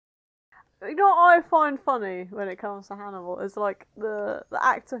You know what I find funny when it comes to Hannibal is like the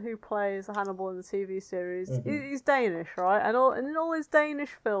actor who plays Hannibal in the TV series. He's Danish, right? And in all his Danish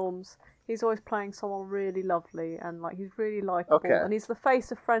films, he's always playing someone really lovely and like he's really likable, and he's the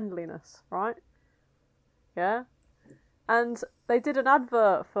face of friendliness, right? Yeah. And they did an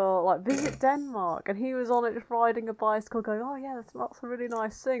advert for like Visit Denmark, and he was on it just riding a bicycle, going, "Oh yeah, that's lots of really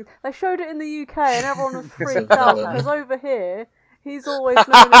nice things." They showed it in the UK, and everyone was freaked out because over here. He's always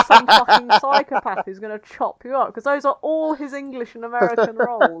known as some fucking psychopath who's going to chop you up, because those are all his English and American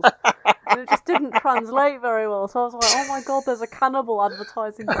roles. And it just didn't translate very well, so I was like, oh my god, there's a cannibal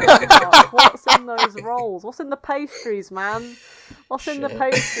advertising Denmark. What's in those rolls? What's in the pastries, man? What's in the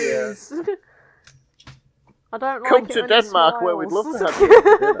pastries? Yeah. I don't Come like to it Denmark where we'd love to have you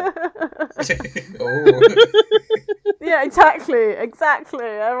for dinner. Oh. Yeah, exactly.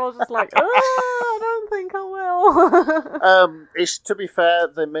 Everyone's just like, I don't think I will. It's, to be fair,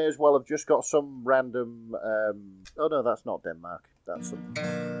 they may as well have just got some random... oh no, that's not Denmark. That's some...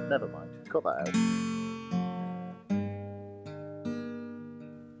 Never mind. Cut that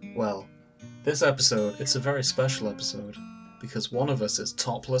out. Well, this episode, it's a very special episode, because one of us is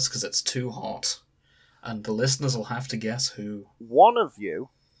topless because it's too hot. And the listeners will have to guess who. One of you?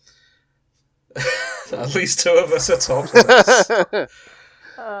 At least two of us are topless.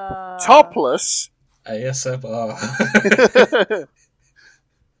 Topless? ASMR.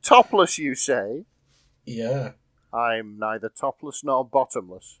 Topless, you say? Yeah. I'm neither topless nor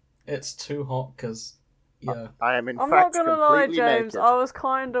bottomless. It's too hot because, yeah. I am in I'm fact not going to lie, James. naked. I was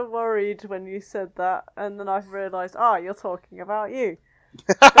kind of worried when you said that, and then I've realised, you're talking about you.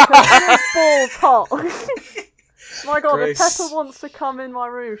 Because Anna's balls hot. My god, Grace. If Pepper wants to come in my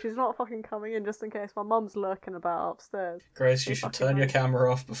room, she's not fucking coming in just in case my mum's lurking about upstairs. Grace, you should turn your camera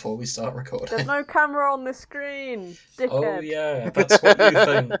off before we start recording. There's no camera on the screen, dickhead. Oh yeah, that's what you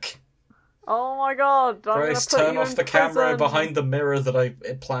think. Oh my god, I'm Grace, gonna put turn you off in the prison. camera behind the mirror that I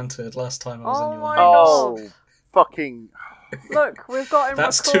planted last time I was in your house. Oh my god. Fucking... Look, we've got him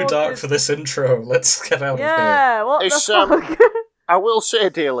That's recorded. Too dark for this intro. Let's get out of here. Yeah, what the fuck? I will say,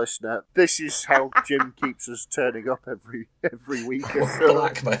 dear listener, this is how Jim keeps us turning up every week.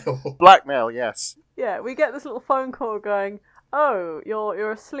 Blackmail. Blackmail, yes. Yeah, we get this little phone call going, "Oh,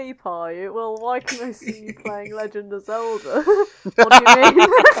 you're asleep, are you? Well, why can I see you playing Legend of Zelda?" What do you mean?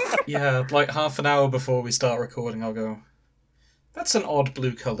 Yeah, like half an hour before we start recording, I'll go, "That's an odd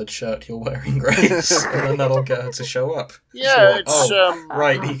blue-coloured shirt you're wearing, Grace." And then that'll get her to show up. Yeah,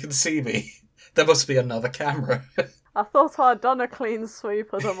 right, he can see me. There must be another camera. I thought I'd done a clean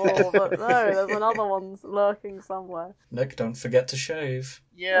sweep of them all, but no, there's another one lurking somewhere. Nick, don't forget to shave.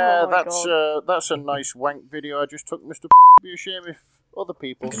 Yeah, that's a nice wank video I just took, Mr. Be a shame if other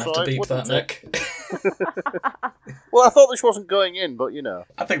people saw it. Have to beep that, Nick. Well, I thought this wasn't going in, but you know.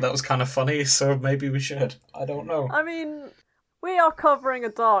 I think that was kind of funny, so maybe we should. I don't know. I mean, we are covering a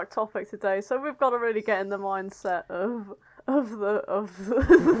dark topic today, so we've got to really get in the mindset of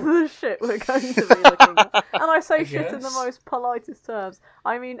the shit we're going to be looking at. And I say shit in the most politest terms.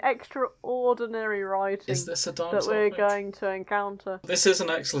 I mean extraordinary writing is this a dark that topic? We're going to encounter. This is an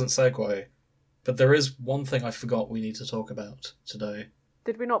excellent segue, but there is one thing I forgot we need to talk about today.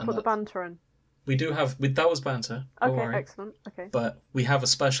 Did we not put the banter in? We do have... that was banter. Okay, excellent. Okay. But we have a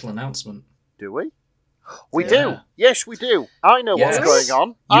special announcement. Do we? We do. Yes, we do. I know what's going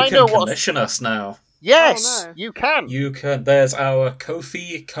on. You can commission us now. Yes, you can. You can. There's our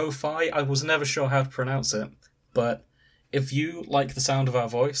Ko-fi. I was never sure how to pronounce it, but if you like the sound of our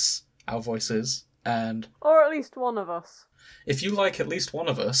voices, and or at least one of us. If you like at least one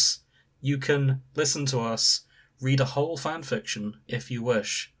of us, you can listen to us read a whole fanfiction if you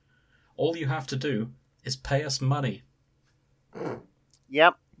wish. All you have to do is pay us money.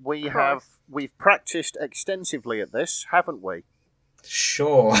 Yep, we've practiced extensively at this, haven't we?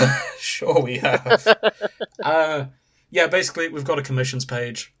 Sure we have. Yeah, basically we've got a commissions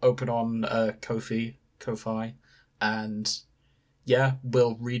page open on Ko-fi, and yeah,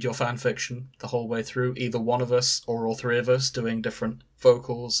 we'll read your fanfiction the whole way through, either one of us or all three of us doing different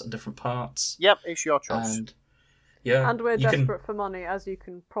vocals and different parts. Yep, it's your choice. And yeah, and we're desperate for money, as you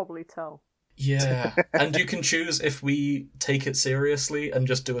can probably tell. Yeah, and you can choose if we take it seriously and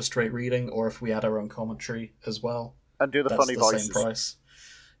just do a straight reading, or if we add our own commentary as well. And do the funny voices. Same price.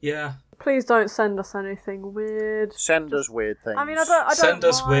 Yeah. Please don't send us anything weird. Send us weird things. I mean, I don't send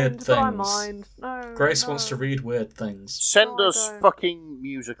us mind, weird but things. I mind. No, Grace wants to read weird things. Send us fucking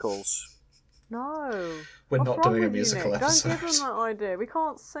musicals. No. We're What's not wrong doing a with you, musical Nick? episode. Don't give them that idea. We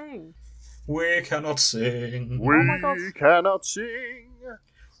can't sing. We cannot sing. We cannot sing.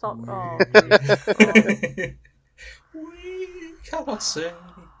 Stop. Oh. We cannot sing.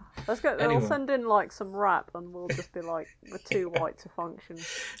 Let's go. Anyway. They'll send in like some rap, and we'll just be like, we're too white to function.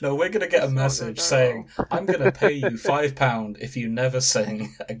 No, we're gonna get a It's not message gonna go saying, "I'm gonna pay you £5 if you never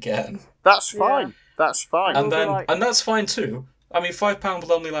sing again." That's fine. Yeah. That's fine. We'll And be then, like- and that's fine too. I mean, £5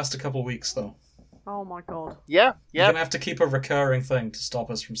 will only last a couple weeks, though. Oh my god. Yeah, You're yeah. gonna have to keep a recurring thing to stop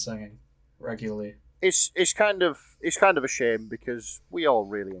us from singing regularly. It's kind of a shame because we all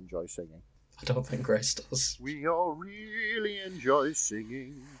really enjoy singing. I don't think Grace does. We all really enjoy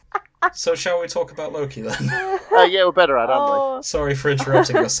singing. So shall we talk about Loki then? Yeah, we're better at it, aren't Oh, Sorry for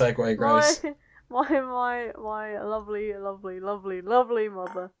interrupting your segue, Grace. my lovely, lovely, lovely, lovely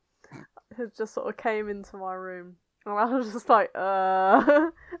mother has just sort of came into my room. And I was just like,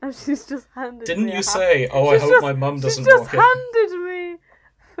 and she's just handed Didn't me you say, "Oh, I She's hope just- my mum doesn't She's just walk in"? handed me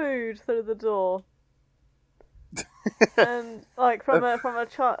food through the door. And like from a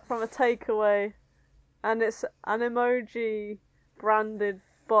takeaway, and it's an emoji branded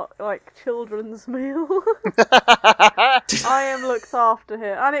but like children's meal. I am looked after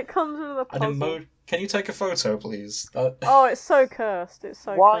here, and it comes with a puzzle. Can you take a photo, please? Oh, it's so cursed. It's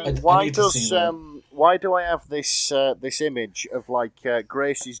so Why? cursed. Why need to see does that. why do I have this this image of like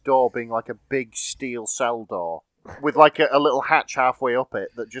Gracie's door being like a big steel cell door with like a little hatch halfway up it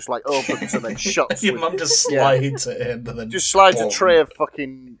that just like opens and then shuts? Your with- mum just Yeah. slides it in, and then just slides boom. a tray of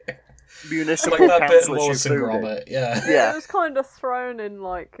fucking municipal like that bit in council Wallace and food in. Gromit. Yeah. Yeah. It was kind of thrown in,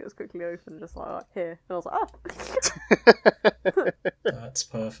 like, it was quickly open, just like here. And I was like, ah. That's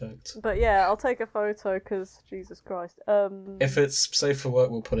perfect. But yeah, I'll take a photo, because, Jesus Christ. If it's safe for work,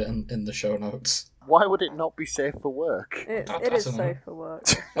 we'll put it in the show notes. Why would it not be safe for work? It I is don't know. safe for work.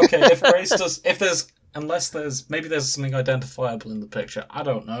 Okay, if Grace does, maybe there's something identifiable in the picture. I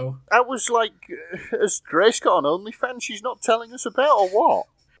don't know. I was like, has Grace got an OnlyFans she's not telling us about, or what?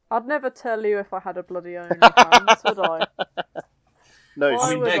 I'd never tell you if I had a bloody OnlyFans, would I? No. Why it's- I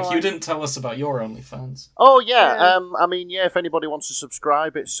mean, would Nick, I? you didn't tell us about your OnlyFans. Oh yeah. Yeah. I mean, yeah. If anybody wants to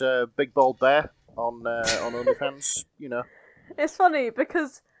subscribe, it's Big Bald Bear on OnlyFans. You know. It's funny,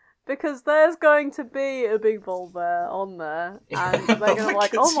 because there's going to be a big bald bear on there, and they're going to be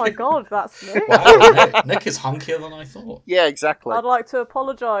like, oh my god, that's Nick. Wow, Nick is hunkier than I thought. Yeah, exactly. I'd like to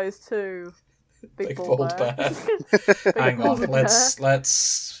apologise to Big Big Bald Bald Bear. Bear. Big Hang on, Bald Bear.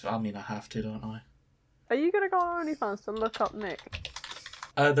 let's. I mean, I have to, don't I? Are you going to go on OnlyFans to look up Nick?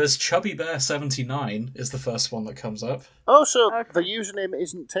 There's Chubby Bear 79 is the first one that comes up. Oh, so Okay. the username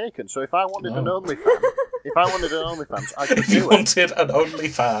isn't taken. So if I wanted an No. OnlyFans, I could If you do it. wanted an only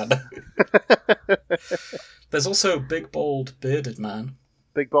fan. There's also Big Bald Bearded Man.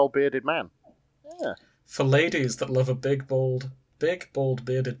 Big bald bearded man. Yeah. For ladies that love a big bald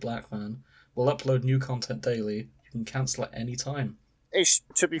bearded black man, we'll upload new content daily. You can cancel at any time. It's,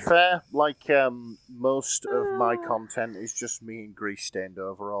 to be fair, like most of my content is just me in grease-stained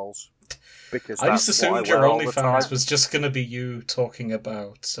overalls. Because I just that's what assumed your wear all the OnlyFans time. was just going to be you talking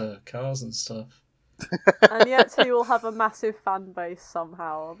about cars and stuff. And yet he will have a massive fan base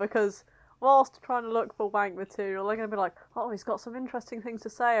somehow, because whilst trying to look for wank material, they're going to be like, oh, he's got some interesting things to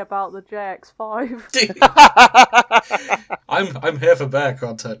say about the JX5. I'm here for bear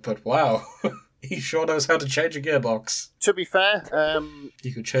content, but wow, he sure knows how to change a gearbox. To be fair,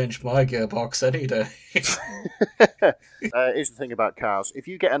 You could change my gearbox any day. here's the thing about cars. If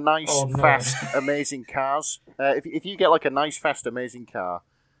you get a nice, Oh, no. fast, amazing cars, if you get like a nice, fast, amazing car,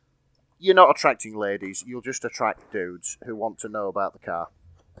 you're not attracting ladies. You'll just attract dudes who want to know about the car.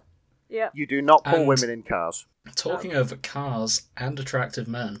 Yep. You do not pull And- women in cars. Talking of cars and attractive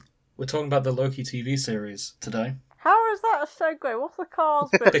men, we're talking about the Loki TV series today. How is that a segue? What's the cars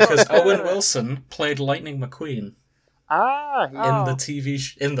bit? Because got to do Owen with it? Wilson played Lightning McQueen Ah, in Oh.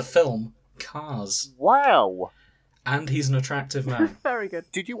 in the film Cars, wow. and he's an attractive man. Very good.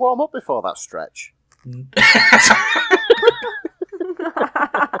 Did you warm up before that stretch?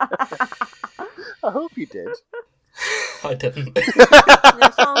 I hope you did. I didn't.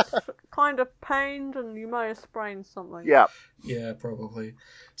 You sound kind of pained, and you may have sprained something. Yeah. Yeah, probably.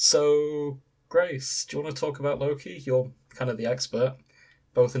 So, Grace, do you want to talk about Loki? You're kind of the expert,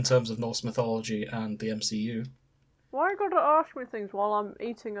 both in terms of Norse mythology and the MCU. Why you got to ask me things while I'm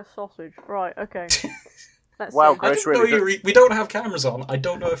eating a sausage? Right, okay. Let's Wow, see. I Grace didn't know really we don't have cameras on. I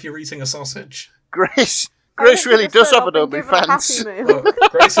don't know if you're eating a sausage. Grace I really think does said have I've an been given a OnlyFans. Happy Meal. Look,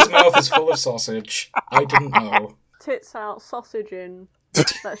 Grace's mouth is full of sausage. I didn't know. Tits out, sausage in.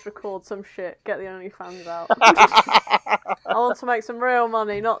 Let's record some shit. Get the OnlyFans out. I want to make some real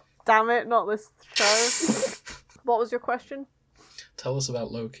money. Not this show. What was your question? Tell us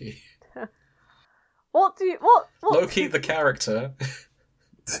about Loki. What? Loki, the character.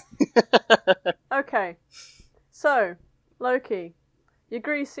 Okay. So, Loki. Your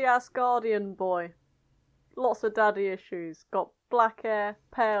greasy ass guardian boy. Lots of daddy issues. Got black hair,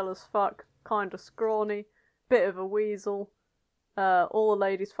 pale as fuck, kinda scrawny, bit of a weasel. All the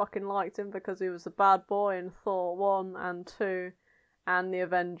ladies fucking liked him because he was a bad boy in Thor 1 and 2 and the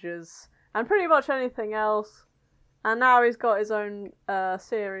Avengers and pretty much anything else. And now he's got his own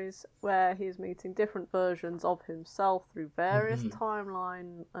series where he's meeting different versions of himself through various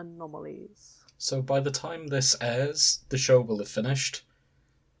timeline anomalies. So by the time this airs, the show will have finished.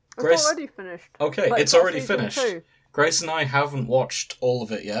 It's already finished. Okay, it's already finished. 2. Grace and I haven't watched all of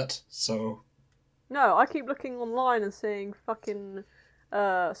it yet, so... No, I keep looking online and seeing fucking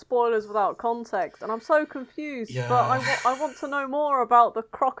spoilers without context, and I'm so confused. Yeah. But I want to know more about the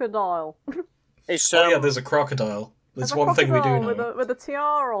crocodile. Yeah, there's a crocodile. There's one thing we do know. With a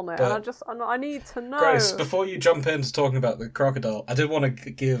tiara on it, but and I need to know. Grace, before you jump into talking about the crocodile, I did want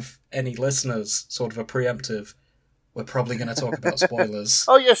to give any listeners sort of a preemptive. We're probably going to talk about spoilers.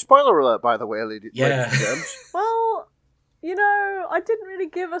 Oh yeah, spoiler alert, by the way, ladies and gents. Well, you know, I didn't really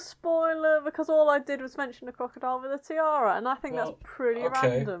give a spoiler because all I did was mention a crocodile with a tiara, and I think that's pretty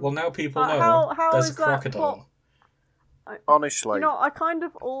random. Well, now people know there's a crocodile. Honestly, you know, I kind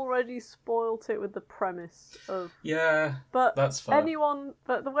of already spoilt it with the premise of. Yeah, but that's fair.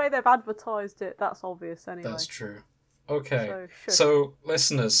 But the way they've advertised it, that's obvious anyway. That's true. Okay, so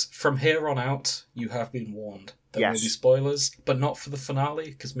listeners, from here on out, you have been warned. There will be spoilers, but not for the finale,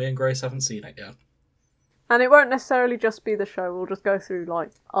 because me and Grace haven't seen it yet. And it won't necessarily just be the show. We'll just go through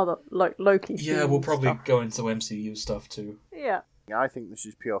other Loki. Yeah, we'll probably go into MCU stuff too. Yeah. I think this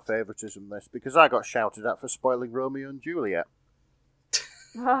is pure favouritism, this, because I got shouted at for spoiling Romeo and Juliet.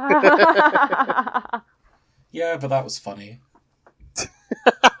 Yeah, but that was funny.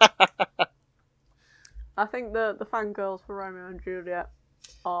 I think the fangirls for Romeo and Juliet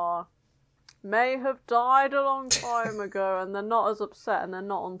may have died a long time ago, and they're not as upset, and they're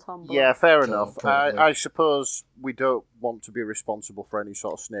not on Tumblr. Yeah, fair enough. I suppose we don't want to be responsible for any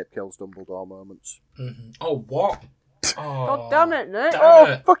sort of Snape kills Dumbledore moments. Mm-hmm. Oh, what? Oh, God damn it,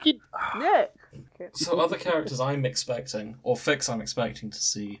 Nick! Fucking Nick! So other characters I'm expecting, or fics I'm expecting to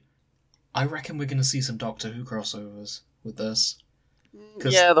see, I reckon we're going to see some Doctor Who crossovers with this.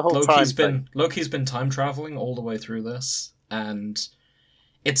 Yeah, the whole Loki's been time traveling all the way through this, and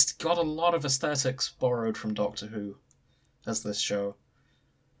it's got a lot of aesthetics borrowed from Doctor Who as this show.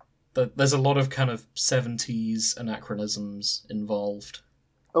 But there's a lot of kind of 70s anachronisms involved.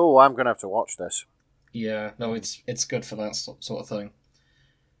 Oh, I'm going to have to watch this. Yeah, no, it's good for that sort of thing.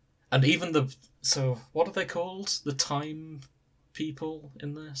 And even what are they called? The time people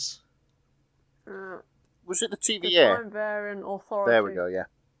in this? Was it the TVA? The Time Variant Authority. There we go, yeah.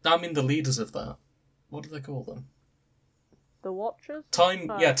 I mean the leaders of that. What do they call them? The Watchers?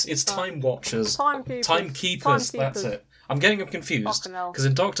 It's Time Watchers. Timekeepers, that's it. I'm getting them confused. Because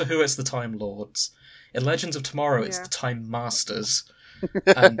in Doctor Who it's the Time Lords. In Legends of Tomorrow it's the Time Masters.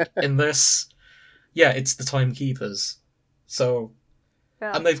 And in this... Yeah, it's the Timekeepers. So,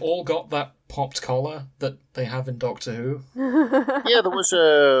 and they've all got that popped collar that they have in Doctor Who. Yeah, there was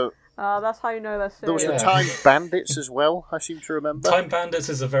a... that's how you know they're serious. There was the Time Bandits as well, I seem to remember. Time Bandits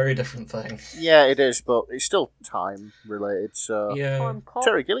is a very different thing. Yeah, it is, but it's still time-related, so... Yeah.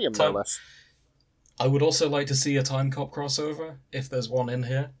 Terry Gilliam, no less. I would also like to see a Time Cop crossover, if there's one in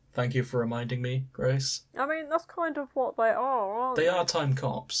here. Thank you for reminding me, Grace. I mean, that's kind of what they are, aren't they? They are Time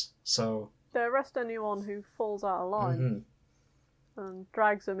Cops, so... They arrest anyone who falls out of line and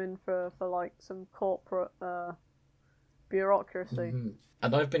drags them in for some corporate bureaucracy. Mm-hmm.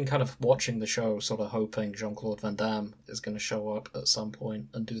 And I've been kind of watching the show, sort of hoping Jean-Claude Van Damme is going to show up at some point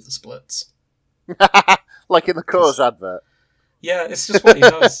and do the splits. Like in the Coors advert. Yeah, it's just what he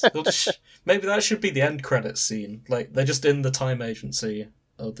does. Maybe that should be the end credits scene. Like, they're just in the time agency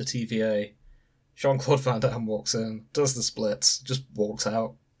of the TVA. Jean-Claude Van Damme walks in, does the splits, just walks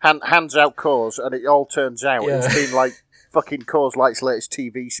out. Hands out Coors, and it all turns out it's been like fucking Coors Light's latest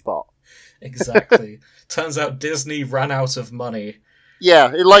TV spot. Exactly. Turns out Disney ran out of money.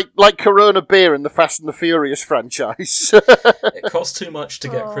 Yeah, like Corona beer in the Fast and the Furious franchise. It cost too much to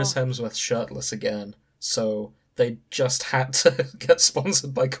get Chris Hemsworth shirtless again, so they just had to get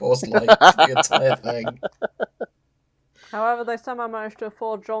sponsored by Coors Light for the entire thing. However, they somehow managed to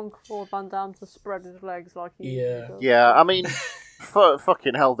afford Jean-Claude Van Damme to spread his legs like he usually does. Yeah, I mean...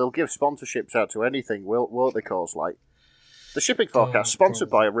 fucking hell, they'll give sponsorships out to anything, won't they, Coors Light? The shipping forecast, sponsored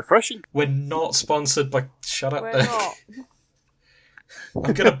by a refreshing... We're not sponsored by... Shut up. We're not.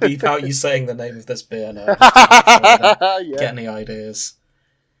 I'm going to beep out you saying the name of this beer now. Get any ideas.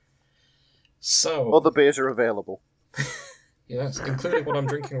 So... Other beers are available. Yes, including what I'm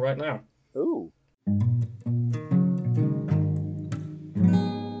drinking right now. Ooh.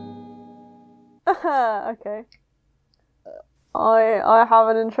 Okay. I have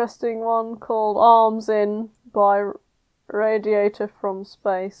an interesting one called Arms In by Radiator from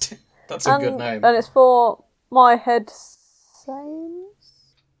Space. That's a good name. And it's for my head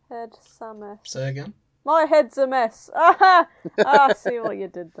Sames? Head Samus. Say again? My head's a mess. I see what you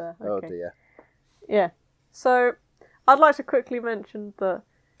did there. Okay. Oh dear. Yeah. So, I'd like to quickly mention that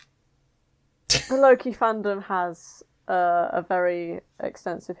the Loki fandom has a very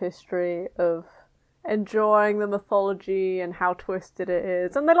extensive history of enjoying the mythology and how twisted it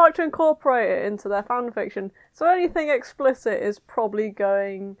is, and they like to incorporate it into their fanfiction. So anything explicit is probably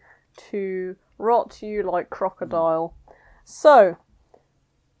going to rot you like crocodile. So,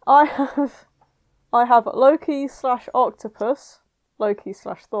 I have Loki/Octopus,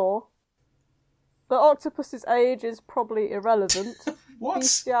 Loki/Thor. The octopus's age is probably irrelevant. What?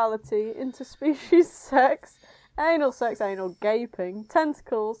 Bestiality, interspecies sex, anal gaping,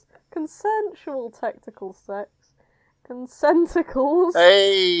 tentacles, consensual tactical sex, consenticles.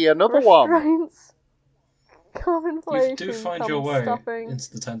 Hey, another one. Restraints. Inflation. You do find your way stuffing.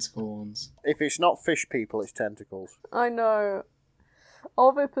 into the tentacle ones. If it's not fish people, it's tentacles. I know.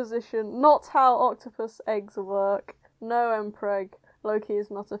 Oviposition. Not how octopus eggs work. No empreg. Loki is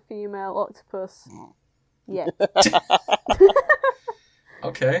not a female octopus. Yet.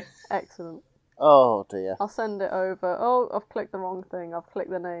 Okay. Excellent. Oh dear. I'll send it over. Oh, I've clicked the wrong thing. I've clicked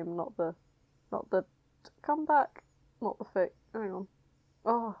the name, not the. Come back. Not the fic. Hang on.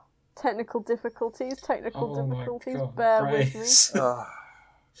 Oh, technical difficulties. Oh my God, Bear Grace. with me.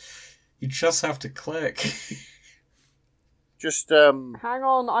 You just have to click. Just Hang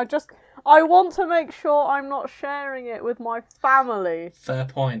on. I want to make sure I'm not sharing it with my family. Fair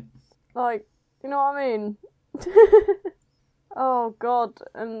point. Like, you know what I mean? Oh God,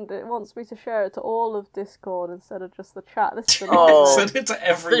 and it wants me to share it to all of Discord instead of just the chat. This is Send it to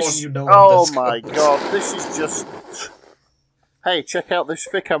everyone you know on Oh Discord. my God, this is just... Hey, check out this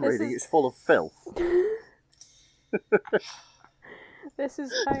fic I'm reading, it's full of filth. This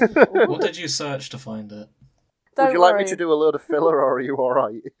is painful. What did you search to find it? Would you like me to do a load of filler, or are you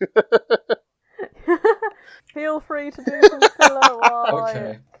alright? Feel free to do some filler while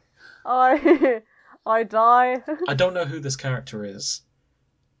Okay. I die. I don't know who this character is.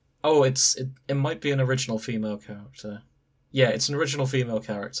 Oh, it might be an original female character. Yeah, it's an original female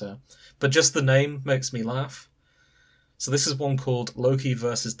character. But just the name makes me laugh. So this is one called Loki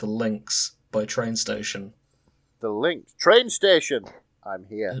versus the Lynx by Train Station. The Lynx. Train station! I'm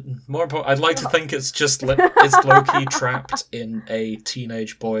here. More important, I'd like to think it's just it's Loki trapped in a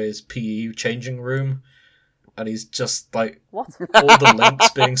teenage boy's PE changing room. And he's just like, What? all the links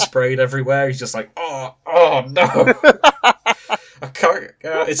being sprayed everywhere. He's just like, oh no. I can't,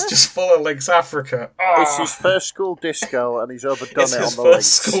 it's just full of Links Africa. It's his first school disco, and he's overdone It's it on his the first Lynx.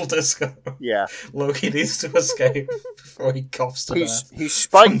 school disco. Yeah. Loki needs to escape before he coughs to death. He's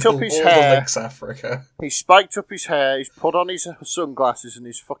spiked up his all the hair. Links Africa. He's spiked up his hair, he's put on his sunglasses and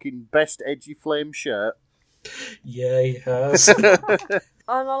his fucking best edgy flame shirt. Yeah, he has. And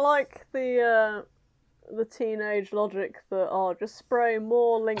I like the teenage logic that, just spray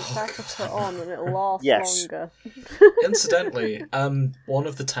more Link's Africa on and it'll last longer. Incidentally, one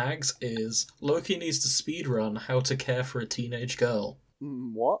of the tags is Loki needs to speedrun how to care for a teenage girl.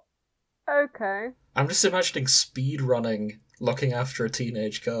 What? Okay. I'm just imagining speedrunning looking after a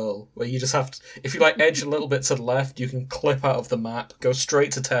teenage girl, where you just have to, if you like edge a little bit to the left, you can clip out of the map, go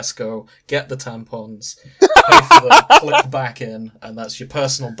straight to Tesco, get the tampons, pay for them, clip back in, and that's your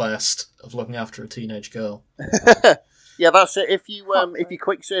personal best of looking after a teenage girl. Yeah, that's it. If you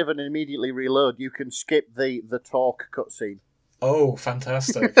quick save and immediately reload, you can skip the talk cutscene. Oh,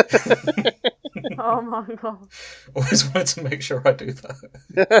 fantastic. Oh my God. Always wanted to make sure I do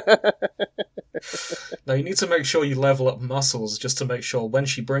that. Now, you need to make sure you level up muscles just to make sure when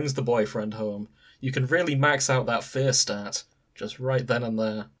she brings the boyfriend home, you can really max out that fear stat just right then and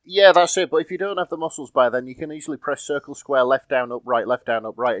there. Yeah, that's it. But if you don't have the muscles by then, you can easily press circle, square, left, down, up, right,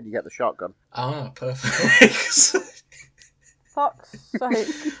 and you get the shotgun. Ah, perfect. Fuck's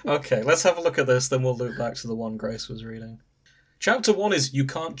sake. Okay, let's have a look at this, then we'll loop back to the one Grace was reading. Chapter 1 is You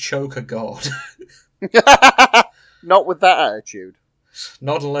Can't Choke a God. Not with that attitude.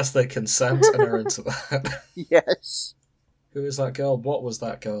 Not unless they consent and are into that. Yes. Who is that girl? What was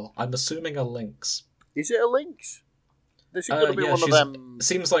that girl? I'm assuming a lynx. Is it a lynx? This is going to be one of them...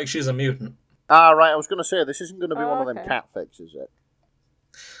 Seems like she's a mutant. Ah, right, I was going to say, this isn't going to be one of them okay. cat fics, is it?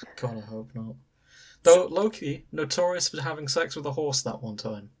 God, I hope not. Though Loki, notorious for having sex with a horse that one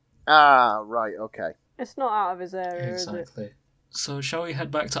time. Ah, right, okay. It's not out of his area, is it? Exactly. So shall we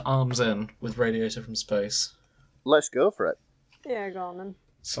head back to Arms In with Radiator from Space? Let's go for it. Yeah, go on then.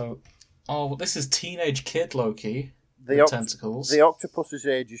 So, Oh, this is teenage kid Loki The with tentacles. The octopus's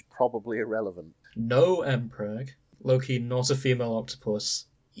age is probably irrelevant. No Mpreg. Loki not a female octopus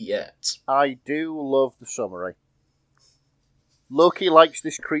yet. I do love the summary. Loki likes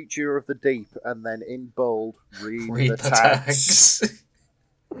this creature of the deep, and then in bold, read the tags.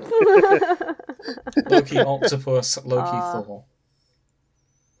 Loki octopus, Loki Thor.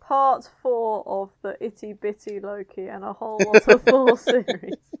 Part 4 of the Itty Bitty Loki and a whole lot of Thor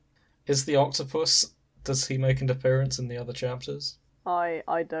series. Is the octopus, does he make an appearance in the other chapters? I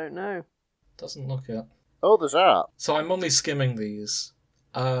don't know. Doesn't look it. Oh, there's art. So I'm only skimming these.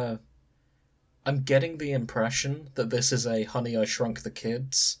 I'm getting the impression that this is a Honey, I Shrunk the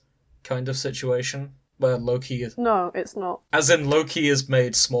Kids kind of situation, where Loki is... No, it's not. As in, Loki is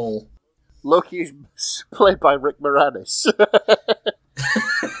made small. Loki is played by Rick Moranis.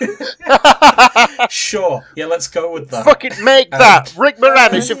 Sure, yeah, let's go with that. Fucking make that! Rick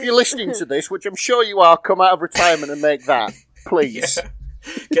Moranis, if you're listening to this, which I'm sure you are, come out of retirement and make that. Please. Yeah.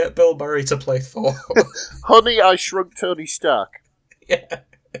 Get Bill Murray to play Thor. Honey, I Shrunk Tony Stark. Yeah.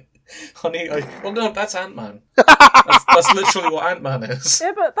 Honey, well, no, that's Ant-Man. That's literally what Ant-Man is.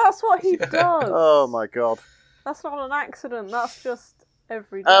 Yeah, but that's what he does. Oh my god. That's not an accident. That's just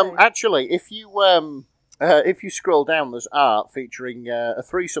every day. Actually, if you scroll down, there's art featuring a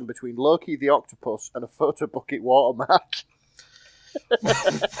threesome between Loki the octopus and a photo bucket watermark. I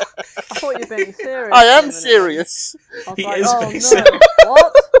thought you were being serious. I am serious. He is being serious.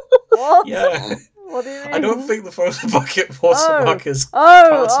 What? What? Yeah. What do you mean? I don't think the photo bucket watermark is Oh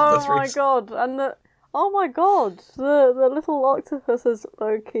part of the my threesome. god! And the little octopus has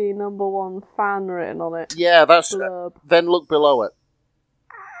Loki #1 fan written on it. Yeah, that's... Blurb. Then look below it.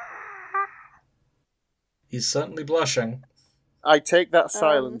 He's certainly blushing. I take that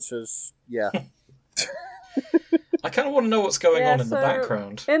silence as... Yeah. I kind of want to know what's going on in the so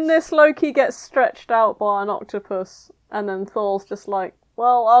background. In this, Loki gets stretched out by an octopus, and then Thor's just like,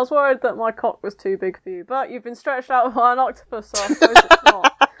 well, I was worried that my cock was too big for you, but you've been stretched out by an octopus, so I suppose it's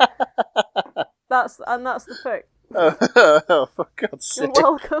not. That's the fic. Oh, for God's sake. You're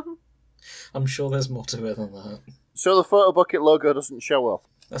welcome. I'm sure there's more to it than that. So the photo bucket logo doesn't show up.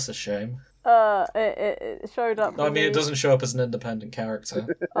 That's a shame. It showed up. No, I mean, it doesn't show up as an independent character.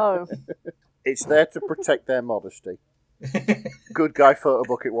 Oh. It's there to protect their modesty. Good guy photo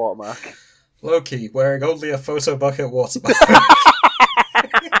bucket watermark. Loki, wearing only a photo bucket watermark.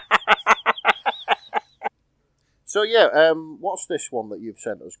 So yeah, what's this one that you've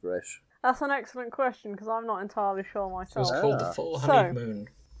sent us, Grace? That's an excellent question, because I'm not entirely sure So it's myself. called The Full Honeymoon.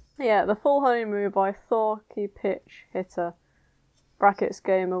 Yeah, The Full Honeymoon by Thorky Pitch Hitter. Brackets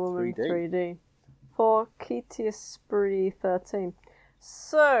Gamer Woman 3D. For Ketiaspri 13.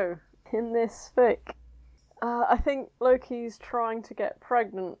 So, in this fic, I think Loki's trying to get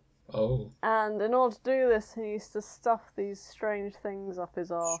pregnant. Oh. And in order to do this, he needs to stuff these strange things up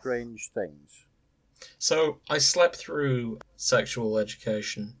his arse. Strange things. So, I slept through sexual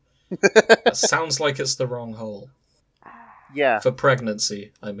education. That sounds like it's the wrong hole. Yeah. For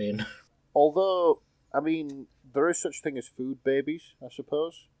pregnancy, I mean. Although, I mean, there is such thing as food babies, I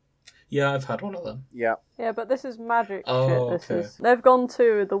suppose. Yeah, I've had one of them. Yeah. Yeah, but this is magic Oh, shit. okay. They've gone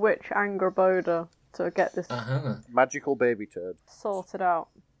to the witch Angerboda to get this Magical baby turd. sorted out.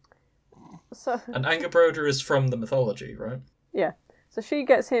 So And Angerbroder is from the mythology, right? yeah. So she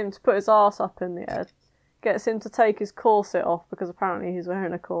gets him to put his arse up in the air, gets him to take his corset off because apparently he's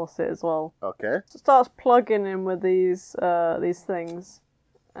wearing a corset as well. Okay. So starts plugging him with these things,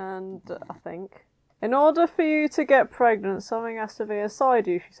 and I think in order for you to get pregnant, something has to be inside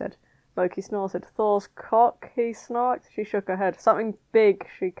you. She said. Loki snorted. Thor's cock, he snarked. She shook her head. Something big,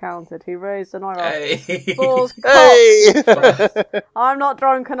 she counted. He raised an eyebrow. Hey! Thor's cock! Hey! I'm not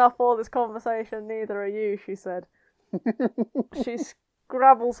drunk enough for this conversation, neither are you, she said. She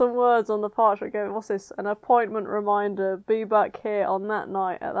scrabbled some words on the parchment. Go, what's this? An appointment reminder. Be back here on that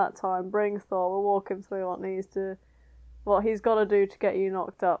night at that time. Bring Thor. We'll walk him through what he's got to do to get you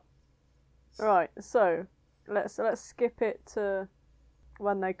knocked up. Right, so let's skip it to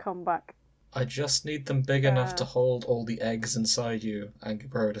when they come back. I just need them big enough to hold all the eggs inside you,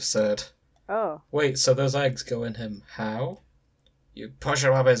 Angerbroder said. Oh. Wait, so those eggs go in him how? You push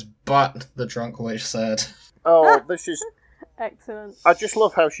him up his butt, the drunk witch said. Oh, this is... Excellent. I just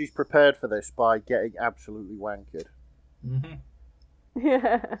love how she's prepared for this by getting absolutely wankered. Mm-hmm.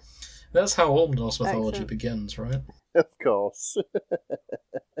 Yeah. That's how all Norse mythology Excellent. begins, right? Of course.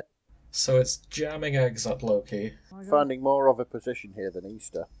 So it's jamming eggs up Loki. Oh Finding more of a position here than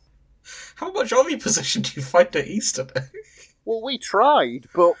Easter. How much oviposition do you find at Easter egg? Well, we tried,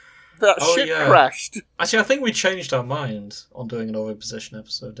 but that ship crashed. Actually, I think we changed our mind on doing an oviposition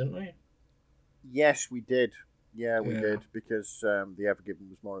episode, didn't we? Yes, we did. Yeah, we Yeah. did, because the Evergiven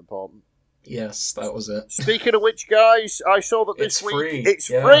was more important. Yes, that was it. Speaking of which, guys, I saw that this It's week free. it's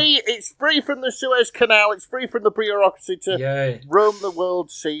Yeah. free. It's free from the Suez Canal. It's free from the bureaucracy to Yay. roam the world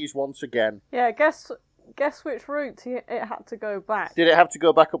seas once again. Yeah, guess which route it had to go back. Did it have to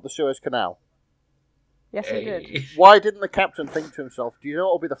go back up the Suez Canal? Yes, it did. Hey. Why didn't the captain think to himself, do you know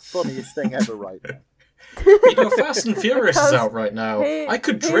what will be the funniest thing ever right now? You know, Fast and Furious is Because out right now. I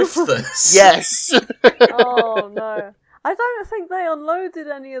could drift this. Yes! Oh no. I don't think they unloaded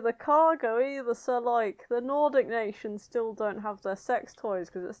any of the cargo either, so like the Nordic nations still don't have their sex toys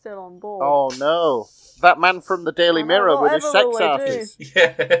because it's still on board. Oh no. That man from the Daily I know, Mirror with his whatever sex will they asses.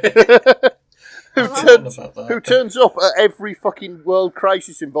 Yeah. Who I don't turns, know about that. who turns up at every fucking world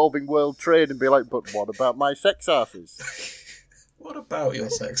crisis involving world trade and be like, but what about my sex asses? What about your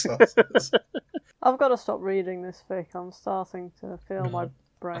sex asses? I've got to stop reading this fic. I'm starting to feel No, my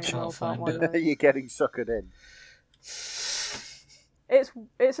brain I can't melt out find my it. nose. You're getting suckered in.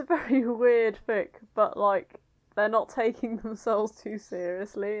 It's a very weird fic, but like they're not taking themselves too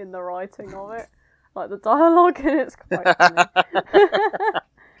seriously in the writing of it. Like the dialogue in it's quite funny.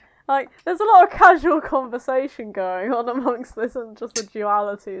 Like there's a lot of casual conversation going on amongst this, and just the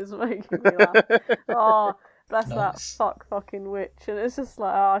duality is making me laugh. Oh, bless that Nice. fucking witch, and it's just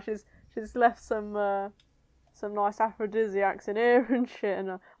like she's left some nice aphrodisiacs in here and shit,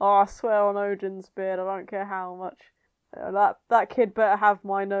 and I swear on Odin's beard, I don't care how much. That kid better have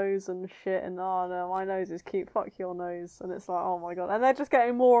my nose and shit, and oh no, my nose is cute, fuck your nose. And it's like, oh my god. And they're just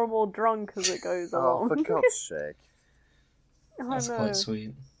getting more and more drunk as it goes Oh, along. for God's sake. That's I know. quite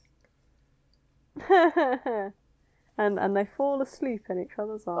sweet. and they fall asleep in each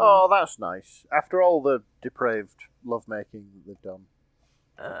other's arms. Oh, that's nice. After all the depraved lovemaking they've done.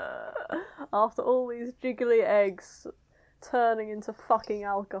 After all these jiggly eggs turning into fucking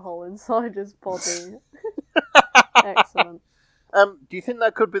alcohol inside his body. Excellent. Do you think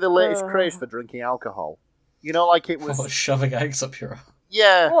that could be the latest craze for drinking alcohol? You know, like it was... Oh, shoving eggs up your ass.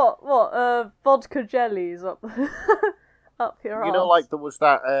 Yeah. What? Vodka jellies up up your You know, arse. like there was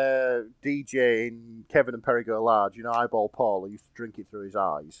that DJ in Kevin and Perry Go Large, you know, Eyeball Paul, who used to drink it through his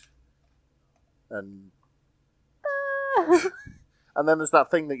eyes. And and then there's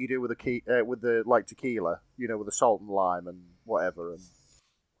that thing that you do with the like tequila, you know, with the salt and lime and whatever. And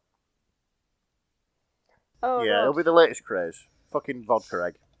Oh, yeah, God. it'll be the latest craze. Fucking vodka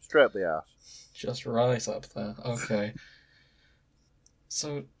egg. Straight up the arse. Just right up there. Okay.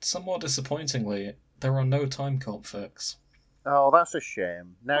 So, somewhat disappointingly, there are no time comp fics. Oh, that's a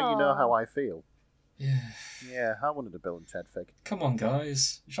shame. Now you know Aw. how I feel. Yeah. Yeah, I wanted a Bill and Ted fig. Come on,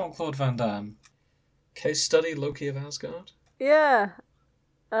 guys. Jean-Claude Van Damme. Case study, Loki of Asgard? Yeah.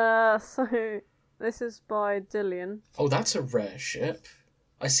 So this is by Dillian. Oh, that's a rare ship.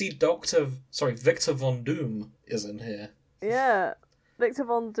 I see Victor Von Doom is in here. Yeah. Victor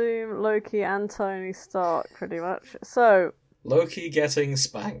Von Doom, Loki, and Tony Stark, pretty much. So, Loki getting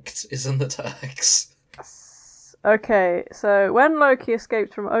spanked is in the tags. okay, so when Loki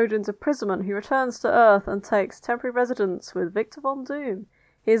escapes from Odin's imprisonment, he returns to Earth and takes temporary residence with Victor Von Doom.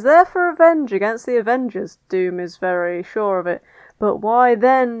 He is there for revenge against the Avengers. Doom is very sure of it. But why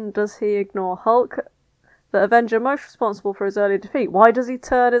then does he ignore Hulk, the Avenger most responsible for his early defeat? Why does he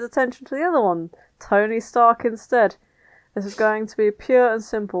turn his attention to the other one, Tony Stark, instead? This is going to be pure and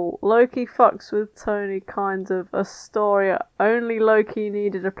simple. Loki fucks with Tony, kind of a story. Only Loki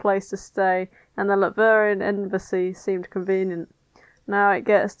needed a place to stay, and the Latverian embassy seemed convenient. Now it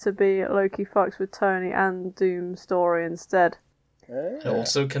gets to be Loki fucks with Tony and Doom story instead. It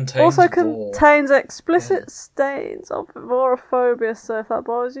also contains vor. Contains explicit stains of vorophobia, so if that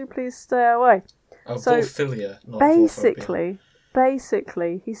bothers you, please stay away. Oh, So, vorphilia, not vorphobia.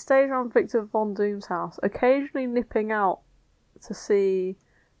 Basically, he stays around Victor Von Doom's house, occasionally nipping out to see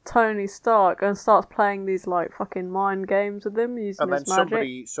Tony Stark, and starts playing these like fucking mind games with him using And then his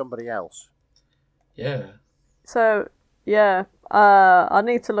magic. somebody else. Yeah. So yeah, I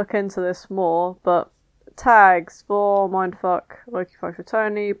need to look into this more, but tags for mindfuck, Loki fucks with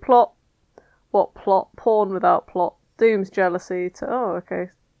Tony, plot, what plot? Porn without plot, Doom's jealousy to okay.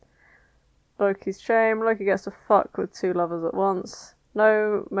 Loki's shame, Loki gets to fuck with two lovers at once.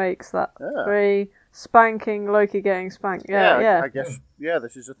 No makes that 3. Spanking, Loki getting spanked. Yeah. I guess,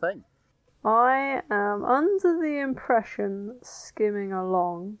 this is a thing. I am under the impression, skimming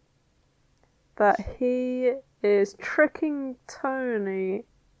along, that he is tricking Tony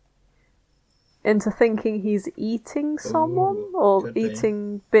into thinking he's eating someone, or could be.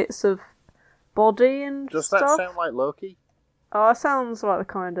 eating bits of body and Does stuff. that sound like Loki? Oh, it sounds like the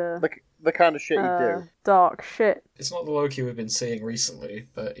kind of... the kind of shit he'd do. Dark shit. It's not the Loki we've been seeing recently,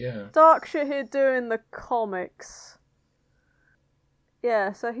 but yeah. Dark shit he'd do in the comics.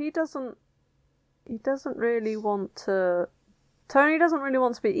 Yeah, so he doesn't really want to... Tony doesn't really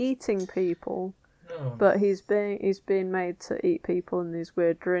want to be eating people. No. But he's being made to eat people in these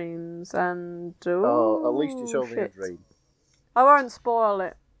weird dreams, and... at least it's only a shit. dream. I won't spoil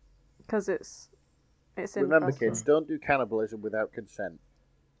it, because it's Remember, interesting. kids, don't do cannibalism without consent.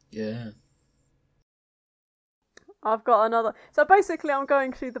 Yeah. I've got another... So basically I'm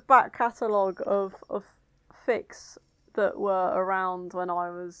going through the back catalogue of fics that were around when I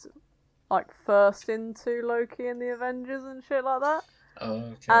was, like, first into Loki and the Avengers and shit like that.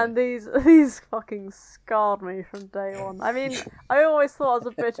 Okay. And these fucking scarred me from day one. I mean, I always thought I was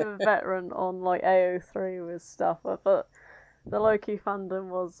a bit of a veteran on, like, AO3 with stuff, but the Loki fandom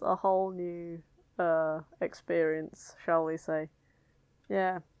was a whole new experience, shall we say.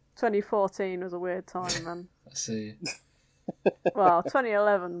 Yeah. 2014 was a weird time, man. I see. Well,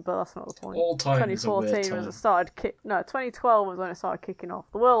 2011, but that's not the point. All time is a weird 2014 was it started 2012 was when it started kicking off.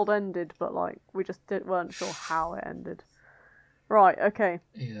 The world ended, but like we just weren't sure how it ended. Right, okay.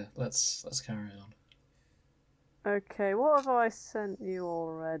 Yeah, let's carry on. Okay, what have I sent you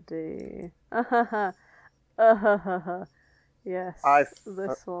already? Yes,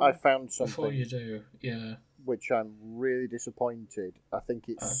 this one. I found something. Before you do, yeah. Which I'm really disappointed. I think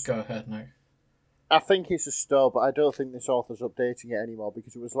it's... Go ahead, no. I think it's a store, but I don't think this author's updating it anymore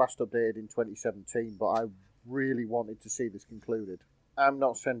because it was last updated in 2017, but I really wanted to see this concluded. I'm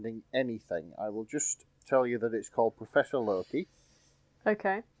not sending anything. I will just tell you that it's called Professor Loki.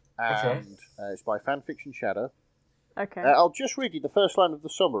 Okay. And it's by Fanfiction Shadow. Okay. I'll just read you the first line of the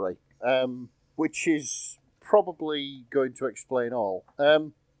summary, which is probably going to explain all.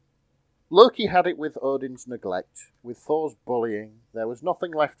 Loki had it with Odin's neglect, with Thor's bullying. There was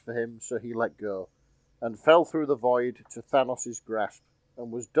nothing left for him, so he let go, and fell through the void to Thanos' grasp, and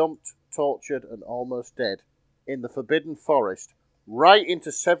was dumped, tortured, and almost dead, in the Forbidden Forest, right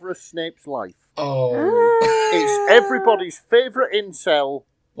into Severus Snape's life. Oh. It's everybody's favourite incel,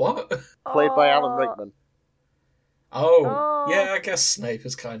 What? played by Alan Rickman. Oh. Yeah, I guess Snape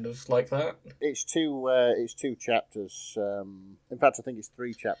is kind of like that. It's two chapters. In fact, I think it's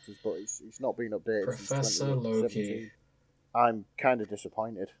 3 chapters, but it's not been updated Professor since 2017. Loki. I'm kind of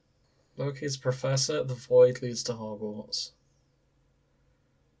disappointed. Loki's professor, the void leads to Hogwarts.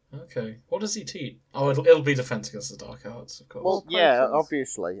 Okay. What does he teach? Oh, it'll be Defense Against the Dark Arts, of course. Well, yeah,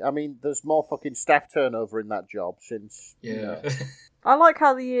 obviously. I mean, there's more fucking staff turnover in that job since... Yeah. You know. I like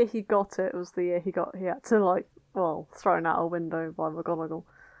how the year he got it was the year he had to, like, well, thrown out a window by McGonagall.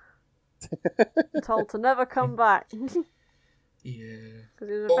 Told to never come back. Yeah. Because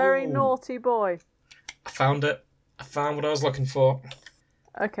he was a very naughty boy. I found it. I found what I was looking for.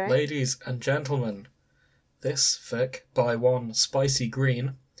 Okay. Ladies and gentlemen, this fic by one Spicy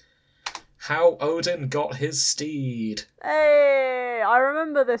Green. How Odin Got His Steed. Hey, I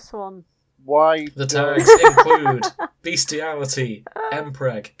remember this one. Why? The tags include bestiality,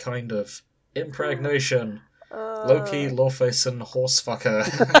 empreg, kind of, impregnation, Loki, Lawface, and horsefucker.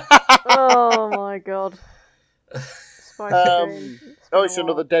 Oh my god. Spicy Green. Oh, it's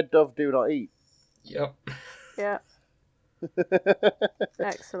another dead dove do not eat. Yep. Yeah.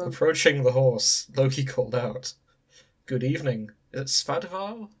 Excellent. Approaching the horse, Loki called out, "Good evening. It's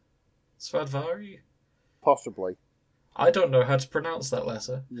Svadvar? Svadvari?" Possibly. I don't know how to pronounce that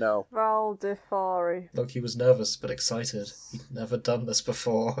letter. No. Valdifari. Loki was nervous but excited. He'd never done this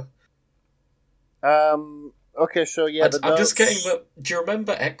before. Okay, so yeah, I'm just getting the... Do you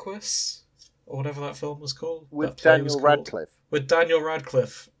remember Equus? Or whatever that film was called? With Daniel Radcliffe. With Daniel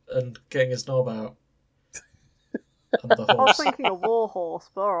Radcliffe and getting his knob out. And the I was horse. thinking of Warhorse,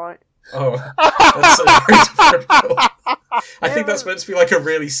 but alright. Oh, that's a very different film. I think that's meant to be like a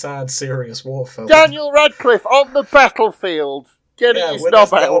really sad, serious war film. Daniel Radcliffe on the battlefield, getting his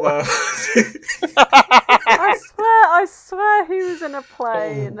knob out. I swear he was in a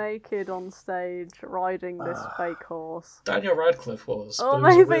play naked on stage riding this fake horse. Daniel Radcliffe was. Or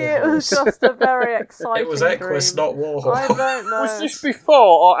but it was a maybe real it was horse. just a very exciting It was Equus, dream. not Warhorse. I don't know. Was this before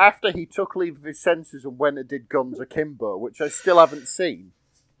or after he took leave of his senses and went and did Guns Akimbo, which I still haven't seen?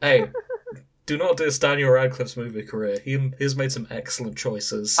 Hey, do not diss Daniel Radcliffe's movie career. He's made some excellent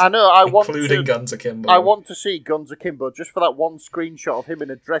choices. I know, including Guns Akimbo. I want to see Guns Akimbo just for that one screenshot of him in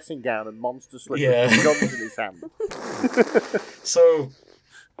a dressing gown and monster slippers with guns in his hand. So,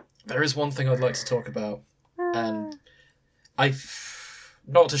 there is one thing I'd like to talk about, and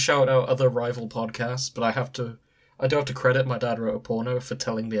not to shout out other rival podcasts, but I do have to credit My Dad Wrote a Porno for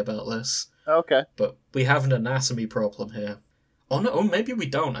telling me about this. Okay. But we have an anatomy problem here. Oh no, oh, maybe we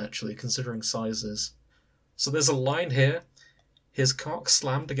don't actually, considering sizes. So there's a line here. His cock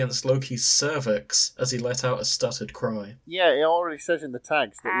slammed against Loki's cervix as he let out a stuttered cry. Yeah, it already says in the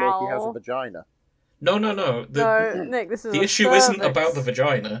tags that Loki has a Ow. vagina. No. No, Nick, this is The a issue cervix. isn't about the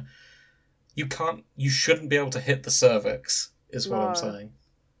vagina. You shouldn't be able to hit the cervix, is what I'm No. saying.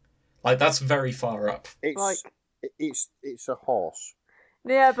 Like, that's very far up. It's Like- it's a horse.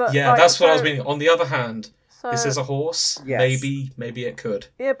 Yeah, but Yeah, like, that's what I was so- meaning. On the other hand, So, this is a horse. Yes. Maybe it could.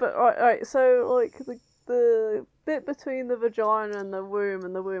 yeah, but right. So like the bit between the vagina and the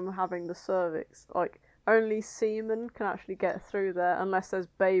womb having the cervix, like only semen can actually get through there unless there's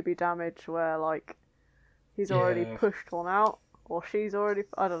baby damage where like he's already Yeah. pushed one out or she's already,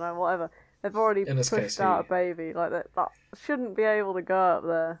 I don't know, whatever. They've already In this pushed case, out a baby. Like that shouldn't be able to go up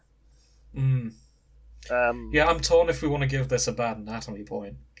there. Mm. Yeah, I'm torn if we want to give this a bad anatomy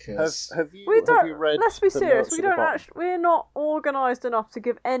point. Cause... Have you We don't. read? Let's be the serious. notes We at the don't bottom? actually. We're not organised enough to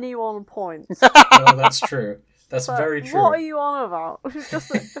give anyone points. No, that's true. That's But very true. What are you on about? We should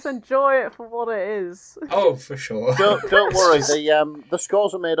just enjoy it for what it is. Oh, for sure. Don't worry. The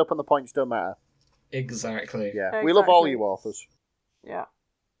scores are made up and the points don't matter. Exactly. Yeah, we love all Exactly. you authors. Yeah.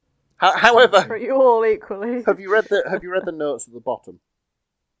 However, Treat you all equally. have you read the notes at the bottom?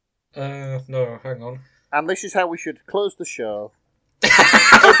 No, hang on. And this is how we should close the show.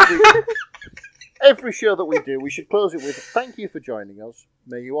 Every show that we do, we should close it with "Thank you for joining us.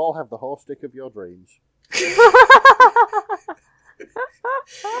 May you all have the horse stick of your dreams."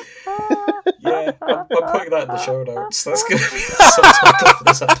 Yeah, I'm putting that in the show notes. That's going to be the subtitle for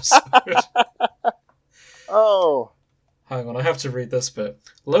this episode. Oh, Hang on, I have to read this bit.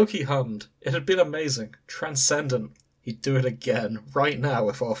 Loki hummed. It had been amazing, transcendent. He'd do it again, right now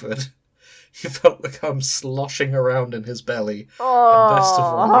if offered. He felt the cum sloshing around in his belly. And best of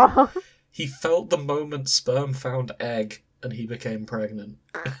all, he felt the moment sperm found egg and he became pregnant.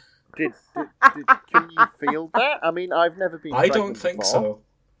 did can you feel that? I mean, I've never been. I pregnant don't think before. so.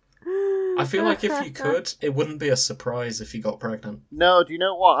 I feel like if you could, it wouldn't be a surprise if you got pregnant. No, do you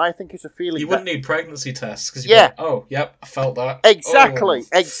know what? I think it's a feeling. You wouldn't need pregnancy tests because Yeah. oh, yep, I felt that. Exactly,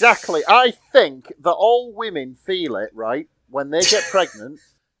 Oh. exactly. I think that all women feel it, right, when they get pregnant,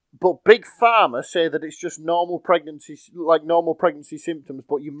 but Big Pharma say that it's just normal pregnancy symptoms,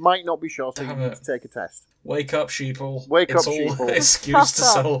 but you might not be sure, so you Damn need it. to take a test. Wake up, sheeple. Wake it's up, all sheeple. excuse to Shut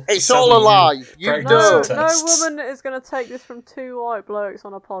up. sell. It's sell all a you lie. You pregnancy know. No tests. woman is going to take this from two white blokes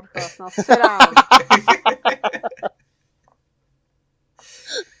on a podcast. Now sit down.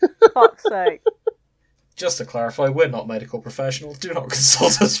 Fuck's sake. Just to clarify, we're not medical professionals. Do not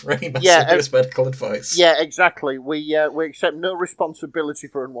consult us for any Yeah, serious medical advice. Yeah, exactly. We accept no responsibility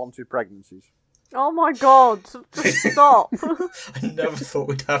for unwanted pregnancies. Oh my god. Just stop. I never thought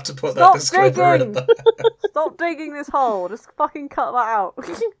we'd have to put Stop that disclaimer digging! in there. Stop digging this hole. Just fucking cut that out.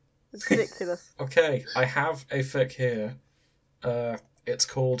 It's ridiculous. Okay, I have a fic here. It's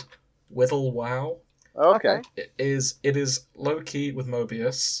called Withel Wow. Okay. It is Loki with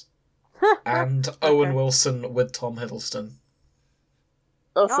Mobius and Owen Wilson with Tom Hiddleston.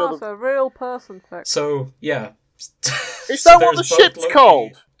 Oh, Oh, so it's a real person fic. So yeah, is that what the ship's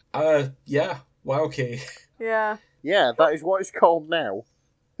called? Yeah, Wowkey. Yeah. Yeah, that is what it's called now.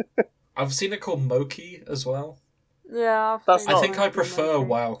 I've seen it called Moki as well. Yeah, I've That's seen I not- think I prefer Monkey.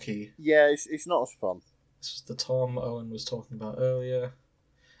 Wowkey. Yeah, it's not as fun. This is the Tom Owen was talking about earlier.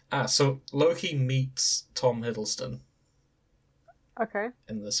 So Loki meets Tom Hiddleston Okay.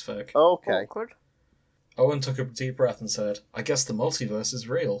 in this fic. Okay. Awkward. Owen took a deep breath and said, I guess the multiverse is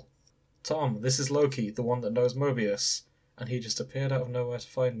real. Tom, this is Loki, the one that knows Mobius. And he just appeared out of nowhere to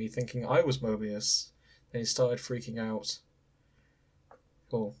find me, thinking I was Mobius. Then he started freaking out.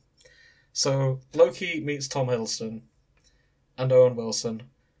 Cool. So, Loki meets Tom Hiddleston and Owen Wilson,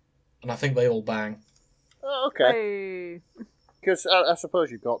 and I think they all bang. Oh, okay. Hey. Because I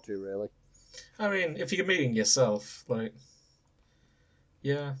suppose you've got to, really. I mean, if you're meeting yourself, like...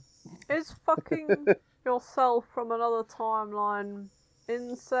 Yeah. Is fucking yourself from another timeline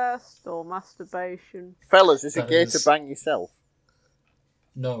incest or masturbation? Fellas, is it That gay is- to bang yourself?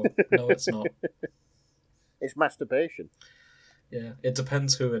 No, it's not. It's masturbation. Yeah, it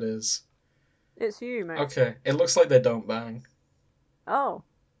depends who it is. It's you, mate. Okay, it looks like they don't bang. Oh.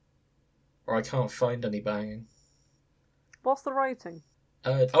 Or I can't find any banging. What's the rating?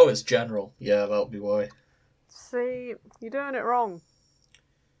 It's general. Yeah, that'll be why. See, you're doing it wrong.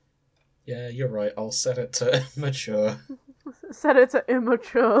 Yeah, you're right. I'll set it to mature. Set it to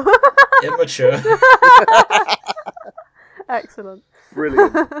immature. Immature. Excellent.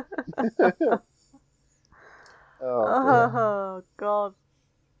 Brilliant. Oh, dear. Oh god.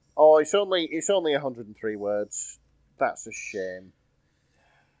 Oh, it's only 103 words. That's a shame.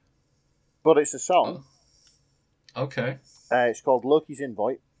 But it's a song. Oh. Okay. It's called Loki's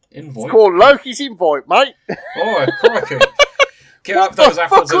Invite. Invite? It's called Loki's Invite, mate. Oh, crikey. Get up What those the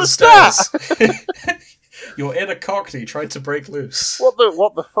apples fuck and was stairs. Your inner Cockney tried to break loose. What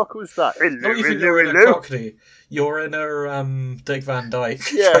the fuck was that? Not even your inner Cockney. Your inner Dick Van Dyke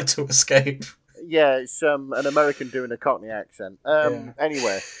tried to escape. Yeah, it's an American doing a Cockney accent.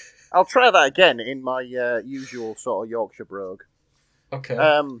 Anyway, I'll try that again in my usual sort of Yorkshire brogue. Okay.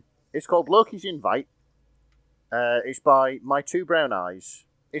 It's called Loki's Invite. It's by My Two Brown Eyes.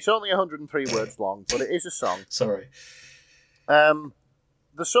 It's only 103 words long, but it is a song. Sorry.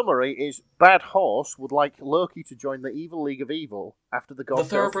 The summary is: Bad Horse would like Loki to join the evil League of Evil after the gods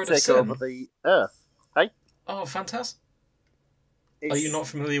fail to take over the Earth. Hey? Oh, fantastic. Are you not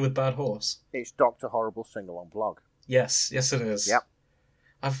familiar with Bad Horse? It's Dr. Horrible sing-along blog. Yes it is. Yep.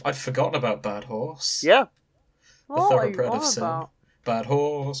 I'd forgotten about Bad Horse. Yeah. The thoroughbred of sin. About? Bad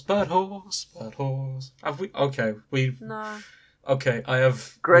horse, bad horse, bad horse. Have we? Okay, No. Okay,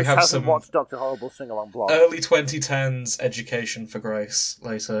 Grace we have hasn't some watched Dr. Horrible sing-along blog. early 2010s education for Grace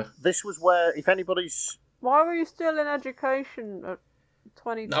later. This was where, if anybody's... Why were you still in education at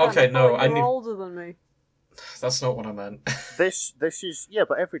 2010? Okay, no, I knew... older than me. That's not what I meant. This is... Yeah,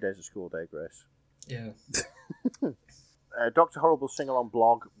 but every day's a school day, Grace. Yeah. Dr. Horrible sing-along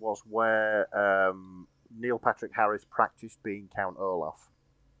blog was where Neil Patrick Harris practiced being Count Olaf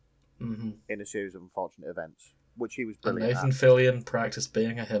in a series of unfortunate events, which he was brilliant and Nathan at. Fillion practiced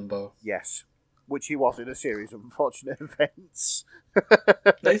being a himbo. Yes, which he was in a series of unfortunate events.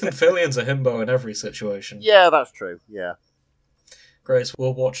 Nathan Fillion's a himbo in every situation. Yeah, that's true, yeah. Grace,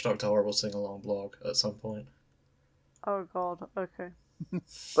 we'll watch Dr. Horrible sing-along blog at some point. Oh god, okay.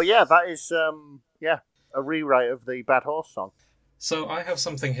 But yeah, that is, a rewrite of the Bad Horse song. So I have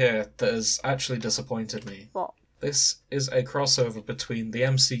something here that has actually disappointed me. What? This is a crossover between the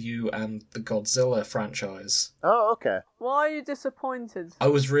MCU and the Godzilla franchise. Oh, okay. Why are you disappointed? I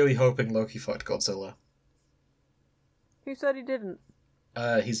was really hoping Loki fucked Godzilla. Who said he didn't?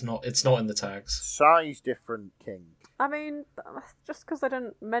 He's not. It's not in the tags. Size different king. I mean, just because they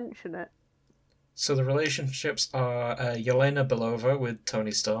didn't mention it. So the relationships are Yelena Belova with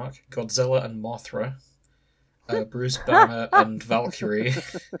Tony Stark, Godzilla and Mothra, Bruce Banner and Valkyrie,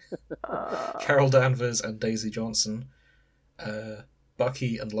 Carol Danvers and Daisy Johnson,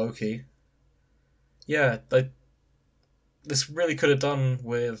 Bucky and Loki. Yeah, this really could have done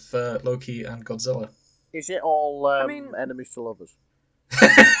with Loki and Godzilla. Is it all enemies to lovers?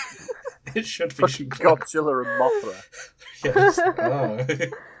 It should be. Fucking Godzilla and Mothra. Yes.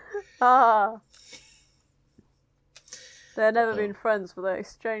 Oh. They've never been friends, but they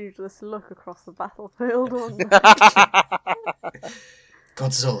exchanged this look across the battlefield.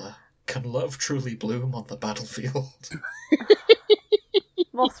 Godzilla, can love truly bloom on the battlefield?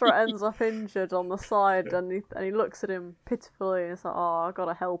 Mothra ends up injured on the side, and he looks at him pitifully, and it's like, oh, I've got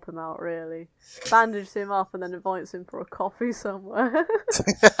to help him out, really. Bandages him up, and then invites him for a coffee somewhere.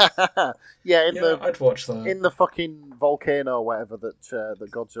 I'd watch that. In the fucking volcano or whatever that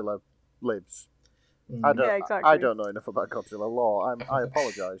Godzilla lives. Exactly. I don't know enough about Godzilla lore. I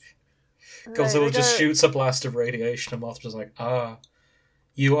apologise. Godzilla just shoots a blast of radiation, and Mothra's like,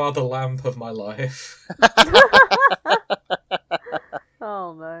 you are the lamp of my life.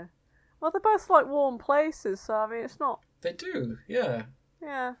 Oh no. Well, they're both like warm places, so I mean, it's not. They do, yeah.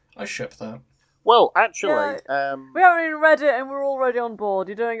 Yeah. I ship that. Well, actually, we haven't even read it, and we're already on board.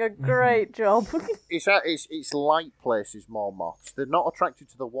 You're doing a great job. It's light places more moths. They're not attracted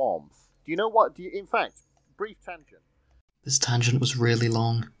to the warmth. Do you know what? In fact, brief tangent. This tangent was really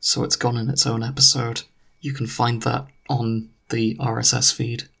long, so it's gone in its own episode. You can find that on the RSS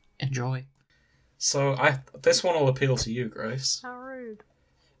feed. Enjoy. So this one will appeal to you, Grace. How rude.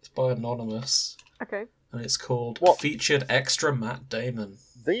 It's by Anonymous. Okay. And it's called What? Featured Extra Matt Damon.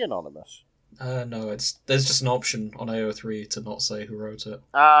 The Anonymous? No, there's just an option on AO3 to not say who wrote it.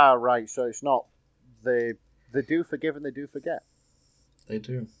 Ah, right, so it's not... They do forgive and they do forget. They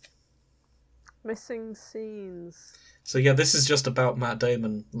do. Missing scenes. So yeah, this is just about Matt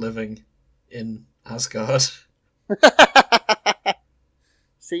Damon living in Asgard.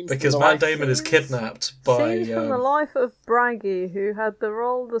 Because Matt Damon is kidnapped by... Scenes from the life of Braggy, who had the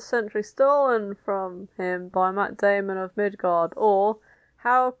role of the Sentry stolen from him by Matt Damon of Midgard, or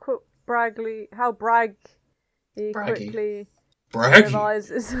how Braggy quickly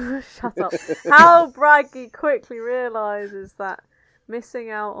realizes... Shut up. How Braggy quickly realizes that missing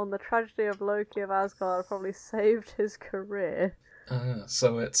out on the tragedy of Loki of Asgard probably saved his career.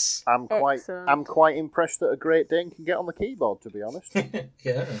 So it's I'm Excellent. quite impressed that a Great Dane can get on the keyboard, to be honest.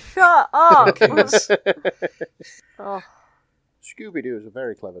 yeah. Shut up! Cookies. Oh, Scooby-Doo is a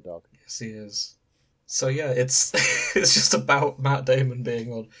very clever dog. Yes, he is. So yeah, it's it's just about Matt Damon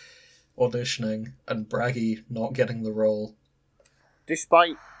being auditioning and Braggy not getting the role.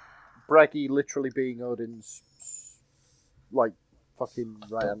 Despite Braggy literally being Odin's, like, fucking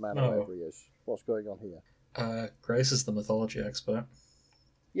right-hand man or whatever he is. What's going on here? Grace is the mythology expert.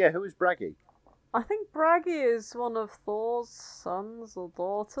 Yeah, who is Braggy? I think Braggy is one of Thor's sons or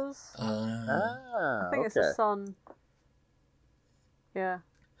daughters. I think it's a son. Yeah.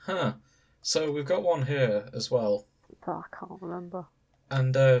 Huh. So we've got one here as well. But I can't remember.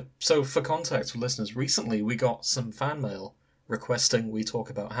 And so for context for listeners, recently we got some fan mail requesting we talk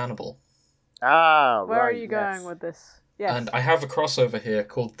about Hannibal. Ah, Where right. are you going with this? Yes. And I have a crossover here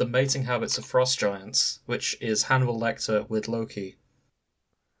called The Mating Habits of Frost Giants, which is Hannibal Lecter with Loki.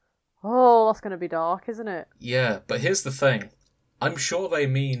 Oh, that's going to be dark, isn't it? Yeah, but here's the thing. I'm sure they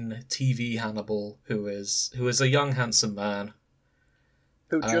mean TV Hannibal, who is a young, handsome man.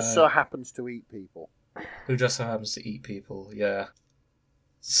 Who just so happens to eat people. Who just so happens to eat people, yeah.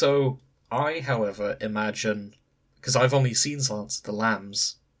 So, I, however, imagine... Because I've only seen Silence of the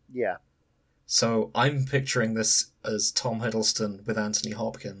Lambs. Yeah. So, I'm picturing this as Tom Hiddleston with Anthony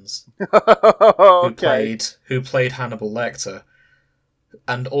Hopkins. Okay. Who played Hannibal Lecter.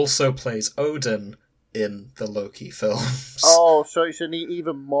 And also plays Odin in the Loki films. Oh, so it's an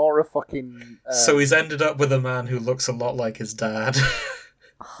even more a fucking... So he's ended up with a man who looks a lot like his dad.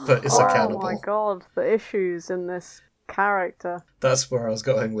 But is a cannibal. Oh my god, the issues in this character. That's where I was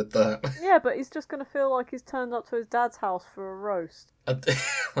going with that. Yeah, but he's just going to feel like he's turned up to his dad's house for a roast.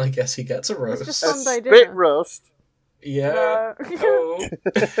 I guess he gets a roast. It's just a Sunday spit dinner. roast. Yeah. No. Oh.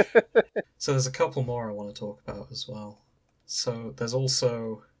 So there's a couple more I want to talk about as well. So there's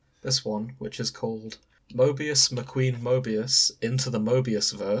also this one, which is called Mobius McQueen Mobius Into the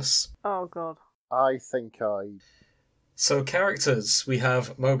Mobius Verse. Oh god. I think So characters, we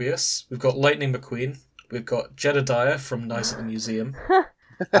have Mobius, we've got Lightning McQueen, we've got Jedediah from Night at the Museum,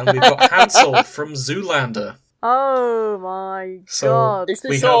 and we've got Hansel from Zoolander. Oh my So god. Is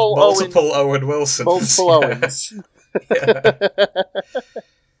we this have all multiple Owen Wilsons. multiple Yeah. Owens. Yeah.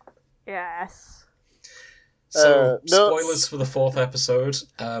 Yes. So, no. spoilers for the 4th episode.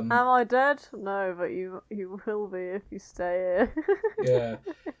 Am I dead? No, but you will be if you stay here. Yeah.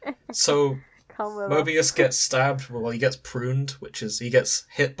 So, Come with Mobius gets stabbed, well, he gets pruned, which is, he gets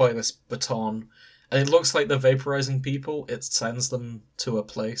hit by this baton, and it looks like they're vaporizing people, it sends them to a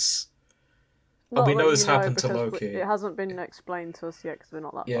place. Not we know that this you happened to because Loki. It hasn't been explained to us yet because we're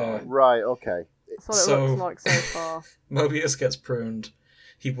not that Yeah. far in. Right, okay. That's what it So- looks like so far. Mobius gets pruned,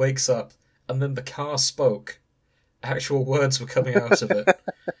 he wakes up, and then the car spoke. Actual words were coming out of it.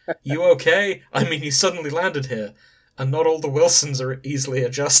 You okay? I mean, you suddenly landed here, and not all the Wilsons are easily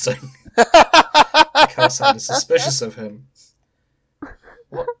adjusting. The car sounded suspicious of him.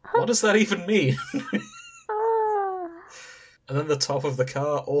 What does that even mean? Ah. And then the top of the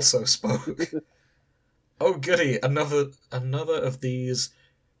car also spoke. Oh goody, another of these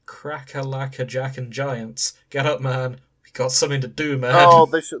crack-a-lack-a-jack-and giants. Get up, man. We got something to do, man. Oh,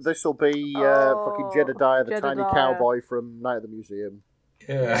 this will be Oh, fucking Jedediah, the tiny Jedediah. cowboy from Night at the Museum.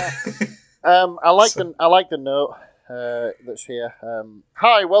 Yeah. I like the note that's here.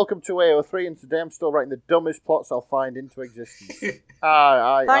 Hi, welcome to AO3, and today I'm still writing the dumbest plots I'll find into existence.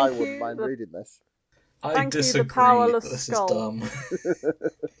 I Thank wouldn't you, mind the- reading this. I Thank you, the disagree. powerless This skull. is dumb.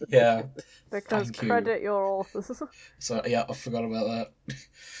 Yeah. Because Thank you. credit your authors. So yeah, I forgot about that.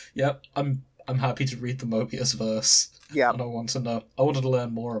 Yep, I'm happy to read the Mobius verse. Yeah. And I want to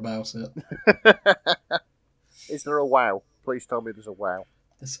learn more about it. Is there a wow? Please tell me there's a wow.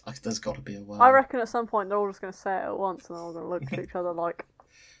 There's got to be a way. I reckon at some point they're all just going to say it at once and they're all going to look at each other like,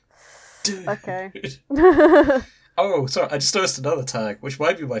 okay. Oh, sorry, I just noticed another tag, which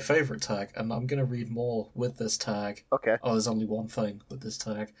might be my favourite tag, and I'm going to read more with this tag. Okay. Oh, there's only one thing with this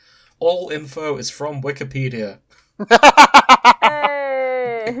tag. All info is from Wikipedia.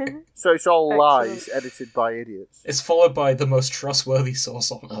 Hey! So it's all Excellent. lies edited by idiots. It's followed by the most trustworthy source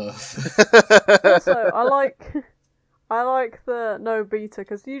on Earth. Also, I like the no beta,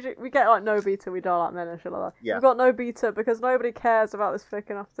 because usually we get like no beta, we die like men and shit like that. Yeah. We've got no beta because nobody cares about this fic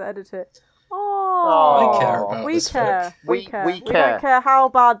enough to edit it. Oh, I care about we this care. fic. We We care. care. We don't care how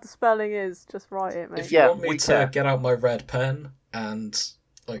bad the spelling is. Just write it, mate. If you Yeah, want me we to care. get out my red pen and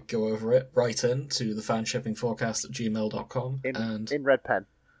like go over it, write in to thefanshippingforecast@gmail.com In red pen.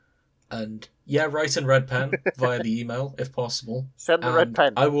 and yeah, write in red pen via the email if possible. Send the red And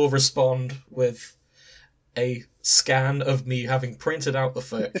pen. I will respond with a scan of me having printed out the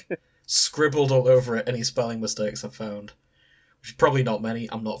fic, scribbled all over it any spelling mistakes I've found, which is probably not many.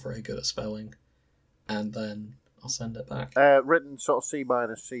 I'm not very good at spelling, and then I'll send it back. Written sort of C-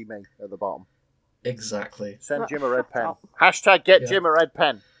 C me at the bottom. Exactly. Send Jim a red pen. Hashtag get Jim a red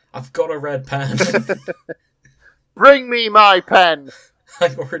pen. I've got a red pen. Bring me my pen. I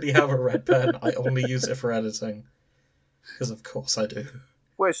already have a red pen. I only use it for editing. Because of course I do.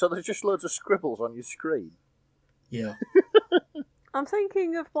 Wait, so there's just loads of scribbles on your screen? Yeah. I'm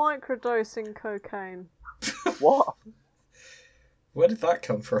thinking of microdosing cocaine. What? Where did that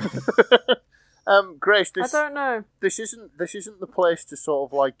come from? Grace, I don't know. This isn't the place to sort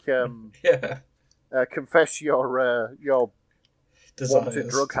of like Yeah. confess your Desires. wanted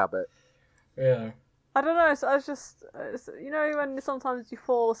drug habit. Yeah. I don't know. So you know when sometimes you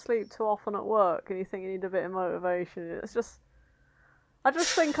fall asleep too often at work and you think you need a bit of motivation. I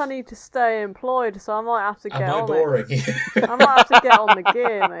just think I need to stay employed, so I might have to get Am I on boring it. you? I might have to get on the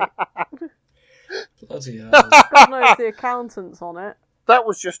gear, mate. Bloody hell. God knows the accountant's on it. That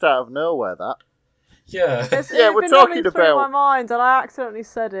was just out of nowhere, that. Yeah. We're been talking running through my about... mind, and I accidentally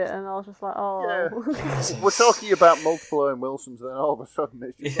said it, and I was just like, oh. Yeah. We're talking about multiple Owen Wilsons, and then all of a sudden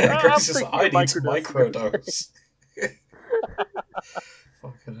it's just Yeah, like, Grace is I'm like, I need to thinking microdose.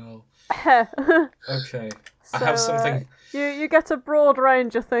 Fucking hell. Okay. I have something... You get a broad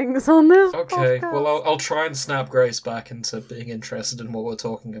range of things on this Okay, podcast. well, I'll try and snap Grace back into being interested in what we're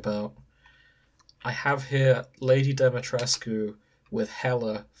talking about. I have here Lady Dimitrescu with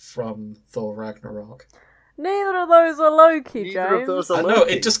Hela from Thor Ragnarok. Neither of those are Loki, Neither James. of those are I Loki. know,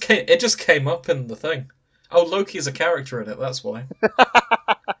 it just came up in the thing. Oh, Loki's a character in it, that's why.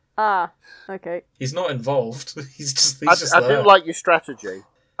 Ah, okay. He's not involved. He's just I there. do like your strategy.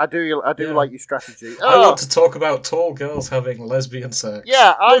 I do Yeah. like your strategy. I want to talk about tall girls having lesbian sex.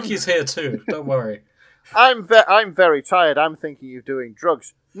 Yeah, Loki's here too, don't worry. I'm very tired. I'm thinking of doing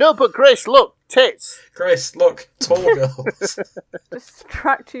drugs. No, but Grace, look, tits. Grace, look, tall girls.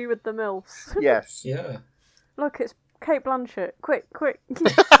 Distract you with the MILFs. Yes. Yeah, Look, it's Kate Blanchett. Quick.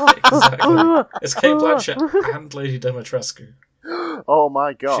 exactly. It's Kate Blanchett and Lady Dimitrescu. Oh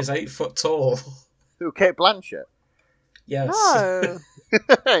my god. She's 8 foot tall. Who, Kate Blanchett? Yes. No.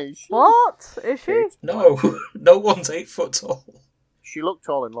 She- What? Is she? Kate- No, no one's 8 foot tall. She looked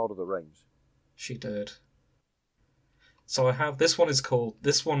tall in Lord of the Rings. She did. So I have, this one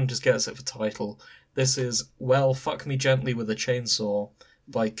just gets it for title. This is Well, Fuck Me Gently with a Chainsaw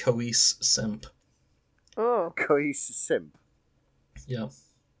by Coese Simp. Oh. Coese Simp. Yeah.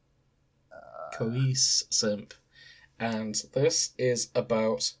 Coese Simp. And this is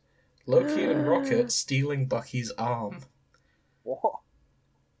about Loki and Rocket stealing Bucky's arm. What?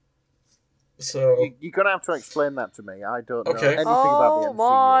 So, You're going to have to explain that to me. I don't know Okay. anything about the Oh MCU.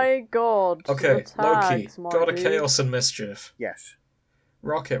 my god. okay, The Loki, tags, my God of dude. Chaos and Mischief. Yes.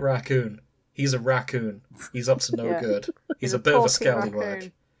 Rocket Raccoon. He's a raccoon. He's up to no Yeah. good. He's a bit of a talking scallywag.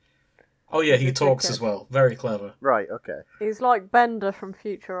 raccoon. Oh yeah, he He's a talks dickhead. as well. Very clever. Right, okay. He's like Bender from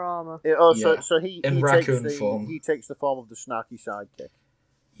Futurama. Yeah. So he In takes raccoon the form. He takes the form of the snarky sidekick.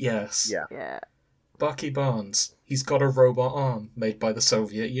 Yes. Yeah. Yeah. Bucky Barnes. He's got a robot arm made by the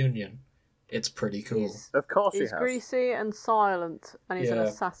Soviet Union. It's pretty cool. Of course he He's has. greasy and silent, and he's an Yeah.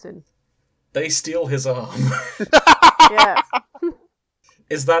 assassin. They steal his arm. Yeah.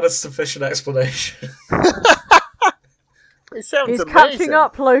 Is that a sufficient explanation? It sounds He's amazing. catching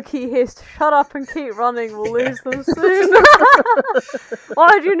up, Loki hissed. Shut up and keep running, we'll lose them soon.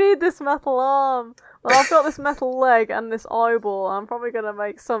 Why do you need this metal arm? Well, I've got this metal leg and this eyeball. I'm probably going to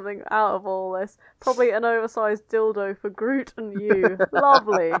make something out of all this. Probably an oversized dildo for Groot and you.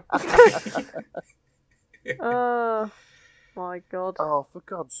 Lovely. Oh, my God. Oh, for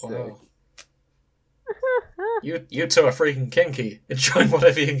God's sake. Wow. You two are freaking kinky. Enjoy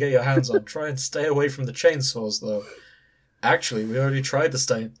whatever you can get your hands on. Try and stay away from the chainsaws, though. Actually, we already tried the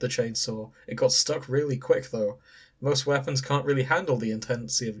chainsaw. It got stuck really quick, though. Most weapons can't really handle the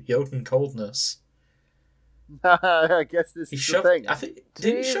intensity of Jotun coldness. I guess this He is shoved. the thing. I think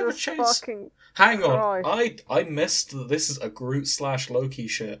did he shove a Jesus chainsaw? fucking Hang on, Christ. I missed that this is a Groot/Loki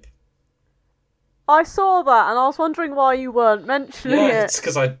ship. I saw that and I was wondering why you weren't mentioning Yeah, it. it's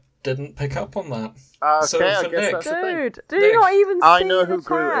because I didn't pick up on that. Okay, So I for guess Nick- that's the thing. Dude, did Nick, you not even see I know the who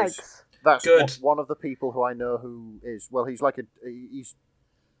Groot is. tags? That's Good. one of the people who I know who is. Well, he's like he's.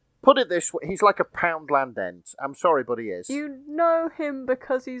 Put it this way, he's like a Poundland Ent. I'm sorry, but he is. You know him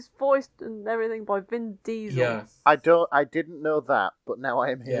because he's voiced and everything by Vin Diesel. Yeah, I didn't know that, but now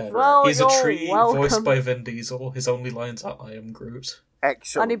I am here yeah. for Well, He's a you're tree welcome. voiced by Vin Diesel. His only lines are "I am Groot." it.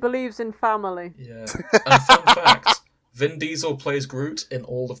 Excellent. And he believes in family. Yeah. And fun fact: Vin Diesel plays Groot in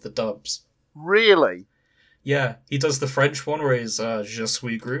all of the dubs. Really? Yeah, he does the French one where he's Je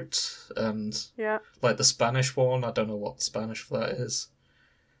suis Groot, and Yeah. like the Spanish one, I don't know what the Spanish for that is.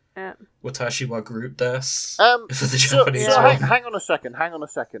 Yeah. Watashi wa Groot des for the So Japanese yeah. one. hang on a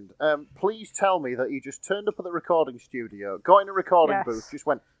second. Please tell me that you just turned up at the recording studio, got in a recording Yes. booth, just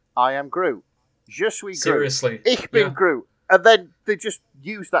went, I am Groot. Je suis Groot. Seriously. Ich bin Yeah. Groot. And then they just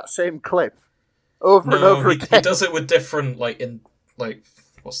use that same clip over and No, over he again. does it with different,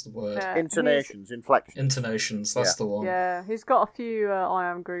 what's the word? Yeah. Intonations, inflections. Intonations, that's the one. Yeah, he's got a few I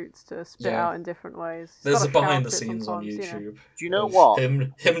am Groots to spit Yeah. out in different ways. He's There's a gotta shout behind the it scenes on sometimes, YouTube. Do you know of what?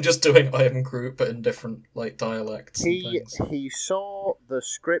 Him just doing I am Groot, but in different dialects. And He things. he saw the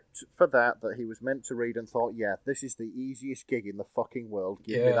script for that he was meant to read and thought, yeah, this is the easiest gig in the fucking world.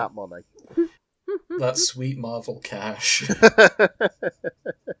 Give me Yeah. that money. That sweet Marvel cash.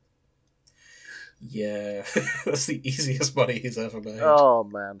 Yeah, that's the easiest money he's ever made. Oh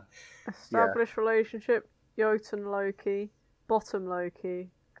man. Established relationship, Jotun Loki, bottom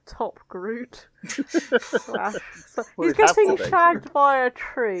Loki, top Groot. Slash. Well, He's it'd have getting to be. shagged by a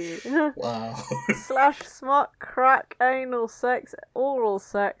tree. Wow. Slash smut, crack, anal sex, oral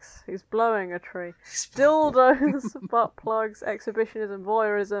sex. He's blowing a tree. Dildos, butt plugs, exhibitionism,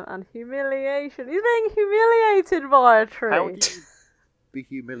 voyeurism, and humiliation. He's being humiliated by a tree. How do you be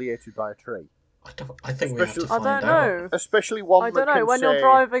humiliated by a tree? I think we have to Especially- find I don't out. know. Especially one I that don't know. can When say, you're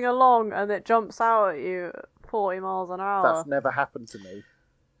driving along and it jumps out at you at 40 miles an hour. that's never happened to me.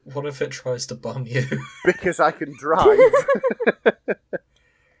 What if it tries to bum you? Because I can drive.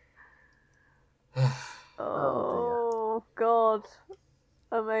 Oh, God.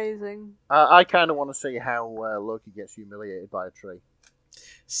 Amazing. I kind of want to see how Loki gets humiliated by a tree.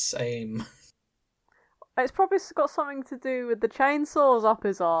 Same. It's probably got something to do with the chainsaws up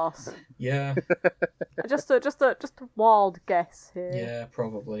his arse. Yeah, just a wild guess here. yeah,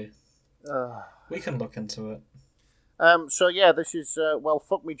 probably. We can look into it. So yeah, this is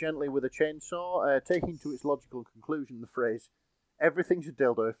fuck me gently with a chainsaw, taking to its logical conclusion the phrase, everything's a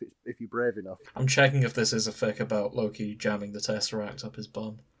dildo if you're brave enough. I'm checking if this is a fic about Loki jamming the Tesseract up his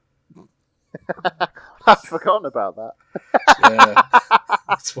bum. I've forgotten about that. Yeah,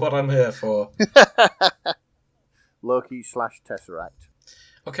 that's what I'm here for. Loki/Tesseract.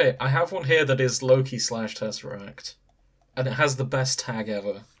 Okay, I have one here that is Loki/Tesseract, and it has the best tag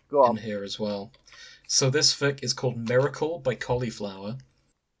ever Go in on. here as well. So this fic is called Miracle by Cauliflower,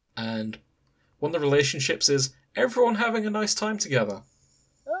 and one of the relationships is everyone having a nice time together.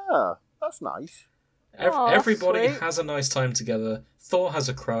 Ah, that's nice. Oh, that's Everybody sweet. has a nice time together. Thor has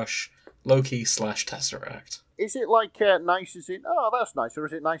a crush. Loki/Tesseract. Is it like nice as in, oh, that's nice, or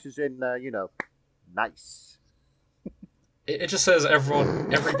is it nice as in, nice? It just says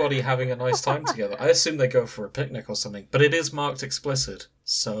everybody having a nice time together. I assume they go for a picnic or something, but it is marked explicit,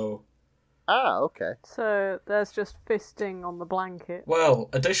 so... Ah, okay. So there's just fisting on the blanket. Well,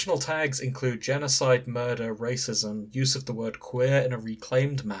 additional tags include genocide, murder, racism, use of the word queer in a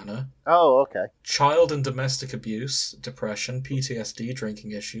reclaimed manner, Oh, okay. child and domestic abuse, depression, PTSD,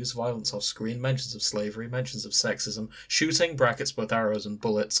 drinking issues, violence off screen, mentions of slavery, mentions of sexism, shooting, brackets both arrows and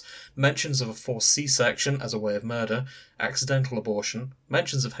bullets, mentions of a forced C-section as a way of murder, accidental abortion,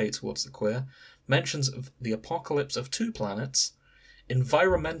 mentions of hate towards the queer, mentions of the apocalypse of 2 planets,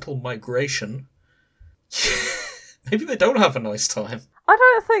 environmental migration. Maybe they don't have a nice time. I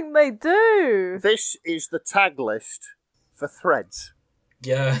don't think they do. This is the tag list for Threads.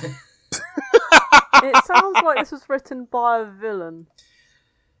 Yeah. It sounds like this was written by a villain.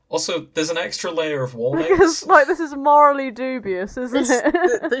 Also, there's an extra layer of Because, warnings. this is morally dubious, isn't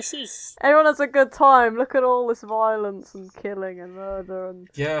it? This is... Everyone has a good time. Look at all this violence and killing and murder and...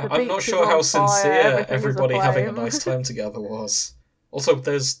 Yeah, The I'm beach not is sure on how fire, sincere everything is everybody having a aflame. nice time together was. Also,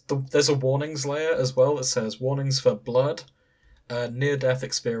 there's a warnings layer as well that says warnings for blood, near-death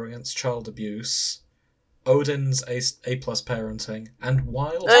experience, child abuse, Odin's A+ parenting, and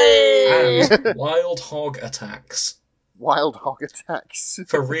wild hog attacks. Wild hog attacks.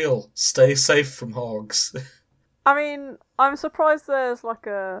 For real, stay safe from hogs. I mean, I'm surprised there's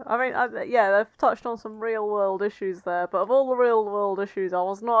they've touched on some real-world issues there, but of all the real-world issues, I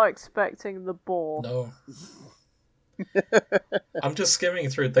was not expecting the boar. No. I'm just skimming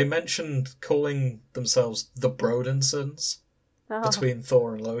through. They mentioned calling themselves the Brodensons between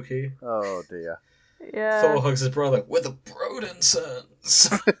Thor and Loki. Oh, dear. Yeah. Thor hugs his brother. We're the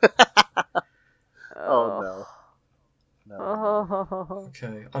Brodensons. Oh, no. No. Oh.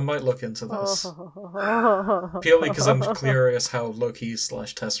 Okay, I might look into this. Purely because I'm curious how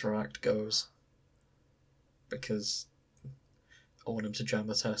Loki/Tesseract goes. Because I want him to jam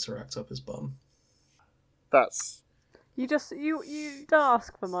the Tesseract up his bum. That's You don't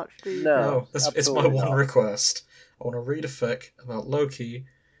ask for much, do you? No. It's my absolutely one not. request. I want to read a fic about Loki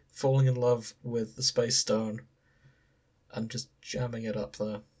falling in love with the Space Stone and just jamming it up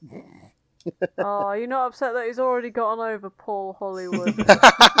there. Oh, you're not upset that he's already gotten over Paul Hollywood?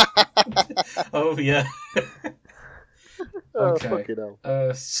 Oh, yeah. Oh, Okay. fucking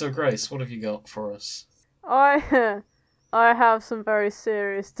hell. So, Grace, what have you got for us? I have some very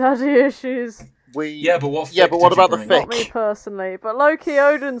serious daddy issues. Yeah, but what Yeah, fic but what did you about the bring? fic? Not me personally, but Loki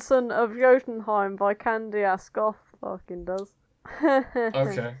Odinson of Jotunheim by Candy Ascoff fucking does.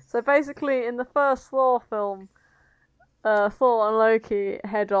 Okay. So basically, in the first Thor film, Thor and Loki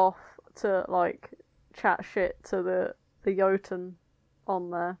head off to like chat shit to the Jotun on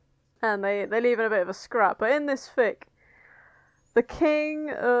there, and they leave in a bit of a scrap. But in this fic, the king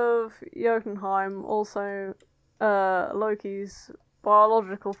of Jotunheim, also Loki's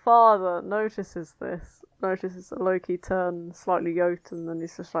biological father, notices that Loki turn slightly Jotun, and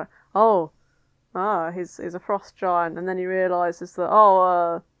he's just like, he's a frost giant, and then he realizes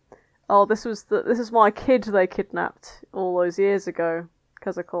that this is my kid they kidnapped all those years ago,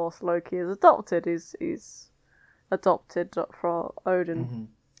 because of course Loki is adopted. He's adopted from Odin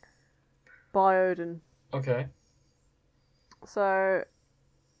by Odin. Okay. So,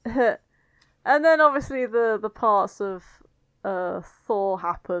 and then obviously the parts of Thor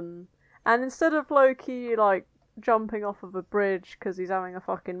happen, and instead of Loki like jumping off of a bridge because he's having a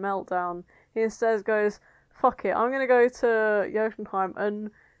fucking meltdown, he instead goes, "Fuck it, I'm gonna go to Jotunheim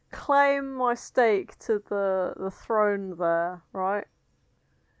and claim my stake to the throne there, right?"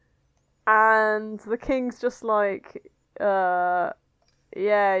 And the king's just like,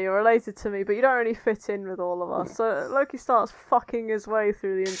 yeah, you're related to me, but you don't really fit in with all of us. So Loki starts fucking his way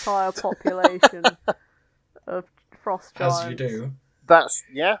through the entire population of frost giants. As you do. That's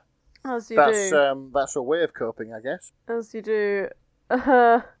a way of coping, I guess. As you do.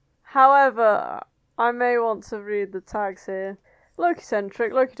 However, I may want to read the tags here.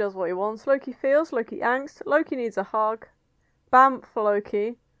 Loki-centric, Loki does what he wants, Loki feels, Loki angst, Loki needs a hug. Bamf for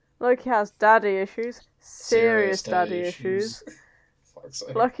Loki. Loki has daddy issues. Serious daddy issues.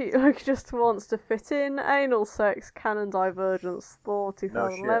 Loki just wants to fit in. Anal sex, canon divergence, Thor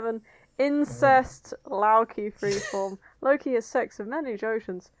 2011. Incest, Loki freeform. Loki has sex with many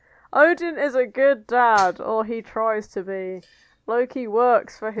Jotuns. Odin is a good dad, or he tries to be. Loki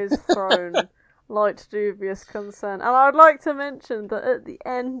works for his throne. Light dubious consent. And I would like to mention that at the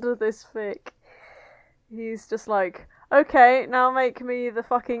end of this fic, he's just like, okay, now make me the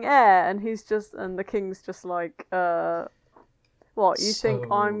fucking heir. And the king's just like, what, you think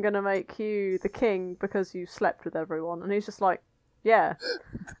I'm gonna make you the king because you slept with everyone? And he's just like, yeah.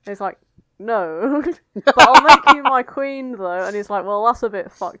 And he's like, no. But I'll make you my queen though. And he's like, well, that's a bit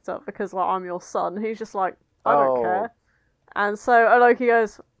fucked up because like I'm your son. And he's just like, I don't care. And so Loki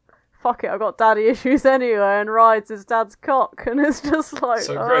goes, fuck it, I've got daddy issues anyway, and rides his dad's cock, and it's just like,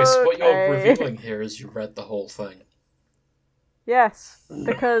 So Grace, okay. what you're revealing here is you read the whole thing. Yes,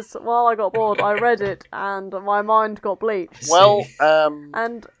 because while I got bored, I read it, and my mind got bleached. Well,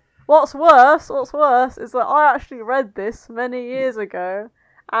 And what's worse is that I actually read this many years ago,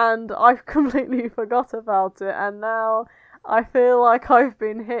 and I completely forgot about it, and now I feel like I've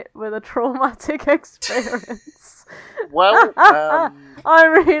been hit with a traumatic experience. well,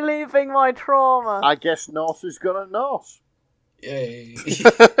 I'm reliving my trauma. I guess Norse is gonna Norse. Yay.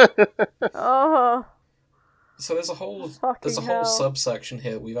 Oh. So there's a whole Fucking hell. subsection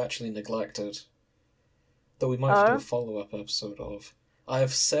here we've actually neglected that we might have to do a follow-up episode of. I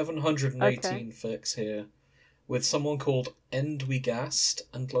have 718 fics here with someone called Endwigast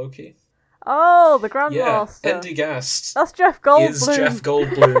and Loki. Oh, the Yeah, Grandmaster. Endwigast That's Jeff Goldblum. is Jeff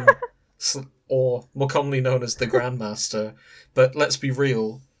Goldblum, or more commonly known as the Grandmaster. But let's be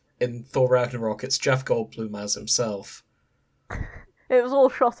real, in Thor Ragnarok, it's Jeff Goldblum as himself. It was all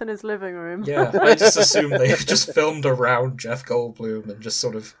shot in his living room. Yeah, I just assume they've just filmed around Jeff Goldblum and just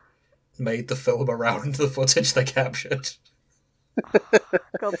sort of made the film around the footage they captured.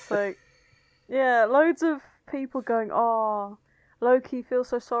 God's sake. Yeah, loads of people going, oh, Loki, feels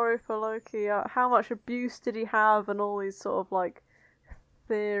so sorry for Loki. How much abuse did he have? And all these sort of, like,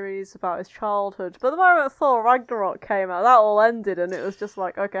 theories about his childhood. But the moment Thor Ragnarok came out, that all ended, and it was just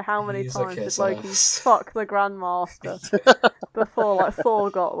like, okay, how many He's a times did kiss Loki ass. fuck the Grandmaster before, like, Thor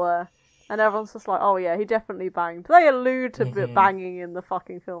got there? And everyone's just like, oh yeah, he definitely banged. They allude to banging in the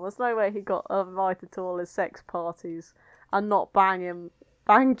fucking film. There's no way he got invited to all his sex parties and not bang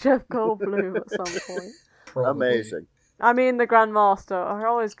Jeff Goldblum at some point. Probably. Amazing. I mean, the Grandmaster. I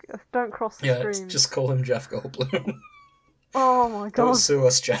always don't cross the Yeah, stream. just call him Jeff Goldblum. Oh my god. Don't sue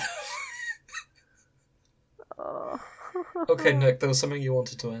us, Jeff. Okay, Nick, there was something you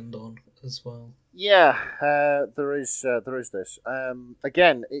wanted to end on as well. Yeah, there is this.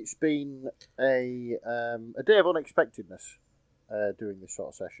 Again, it's been a day of unexpectedness doing this sort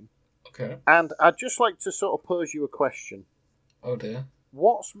of session. Okay. And I'd just like to sort of pose you a question. Oh dear.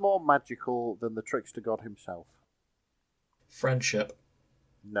 What's more magical than the trickster god himself? Friendship.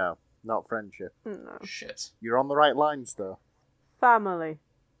 No, not friendship. No. Shit. You're on the right lines, though. Family.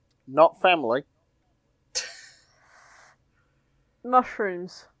 Not family.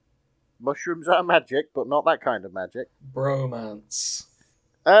 Mushrooms. Mushrooms are magic, but not that kind of magic. Bromance.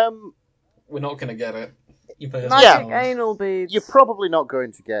 We're not going to get it. You may as Magic well. anal beads. You're probably not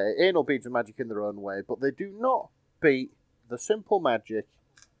going to get it. Anal beads are magic in their own way, but they do not beat the simple magic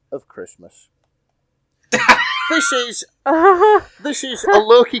of Christmas. This is a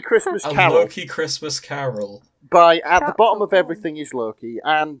Loki Christmas A Carol. Loki Christmas Carol. By At the Cats Bottom are of fun. Everything is Loki.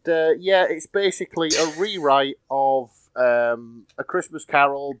 And it's basically a rewrite of A Christmas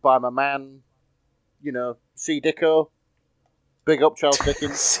Carol by my man, C. Dicko. Big up Charles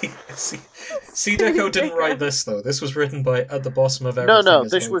Dickens. C. Deco didn't write this, though. This was written by At the Bottom of Everything No,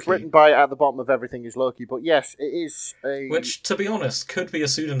 is this Loki. was written by At the Bottom of Everything is Loki. But yes, it is a... Which, to be honest, could be a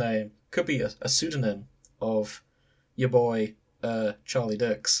pseudonym. Could be a pseudonym of your boy, Charlie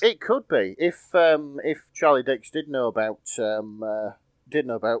Dix. It could be. If Charlie Dix did know about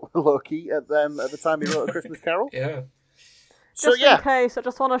Loki at the time he wrote A Christmas Carol. Yeah. So Just in case, I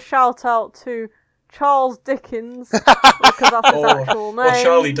just want to shout out to Charles Dickens, because that's his actual name. Or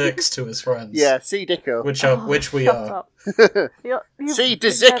Charlie Dix to his friends. Yeah, C. Dicko. Which we Shut are. up. You've See, never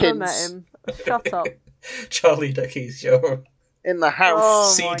Dickens. met him. Shut up. Charlie Dickies, yo. In the house.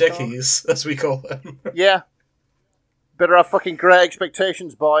 Oh C. my Dickies, as we call him. Yeah. Better have fucking great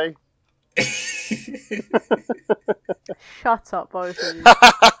expectations, boy. Shut up, both of you.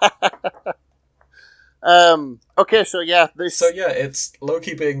 Okay, so yeah, this... So yeah, it's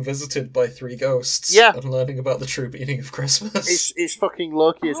Loki being visited by 3 ghosts. Yeah. And learning about the true meaning of Christmas. It's fucking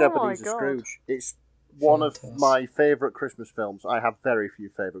Loki as Oh Ebenezer my God. Scrooge. It's one Fantastic. of my favourite Christmas films. I have very few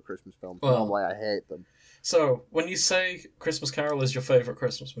favourite Christmas films. Well. Normally I hate them. So, when you say Christmas Carol is your favourite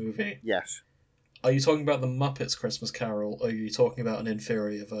Christmas movie, Yes. are you talking about the Muppets Christmas Carol, or are you talking about an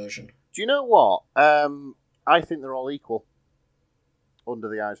inferior version? Do you know what? I think they're all equal. Under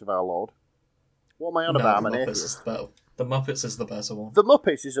the eyes of our Lord. What am I on about? I'm the an Muppets atheist. is the better. The Muppets is the better one. The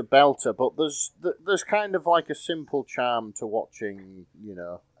Muppets is a belter, but there's kind of like a simple charm to watching,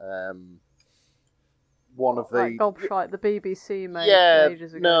 one of the... Like Gobshite, the BBC made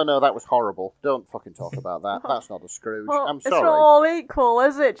ages ago. no, that was horrible. Don't fucking talk about that. That's not a Scrooge. Well, I'm it's not sorry. all equal,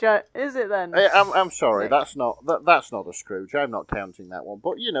 is it, Joe? Is it then? I'm sorry. Nick. That's not a Scrooge. I'm not counting that one.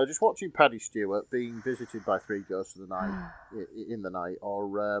 But just watching Paddy Stewart being visited by 3 ghosts of the night in the night, or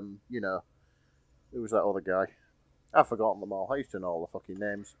who was that other guy? I've forgotten them all. I used to know all the fucking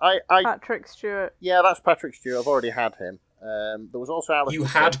names. Patrick Stewart. Yeah, that's Patrick Stewart. I've already had him. There was also Alice. You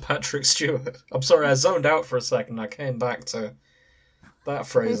had Patrick Stewart. I'm sorry, I zoned out for a second. I came back to that He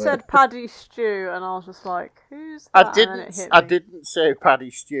phrase. said Paddy Stew, and I was just like, who's that? And then it hit I me. didn't say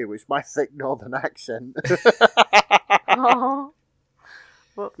Paddy Stew. It's my thick northern accent. Oh.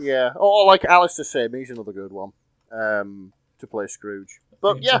 Whoops. Yeah. Or like Alistair Sim. He's another good one to play Scrooge.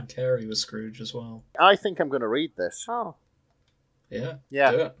 But yeah, Jim Carrey was Scrooge as well. I think I'm going to read this. Oh. Yeah.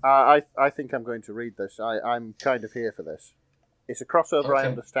 Yeah, Do it. I think I'm going to read this. I'm kind of here for this. It's a crossover I Okay.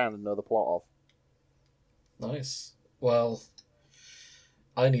 understand and know the plot of. Nice. Well,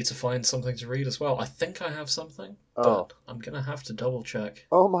 I need to find something to read as well. I think I have something, Oh. but I'm gonna have to double check.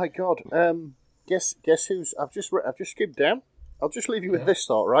 Oh my god. Guess who's... I've just skimmed down. I'll just leave you with Yeah. this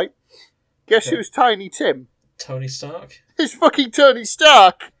thought, right? Guess Okay. who's Tiny Tim? Tony Stark. It's fucking Tony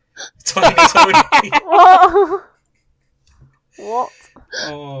Stark! Tiny Tony. What? What?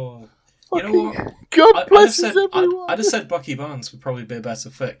 Oh. You know Fucking what? God I'd have bless said, everyone! I'd have said Bucky Barnes would probably be a better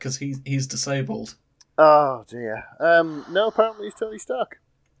fit because he's disabled. Oh dear. No, apparently it's Tony Stark.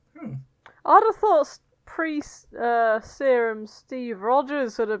 I'd have thought pre-serum Steve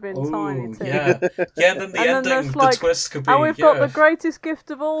Rogers would have been Tiny Ooh, Tim. yeah. Yeah, and then the And then ending, there's, the like, twist could be, And we've got yeah. the greatest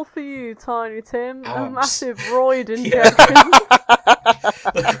gift of all for you, Tiny Tim. A Abs. massive roid Yeah. injection.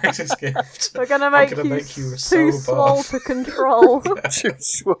 The greatest gift. We're going to I'm make gonna you, make you too so swole buff. to control. Too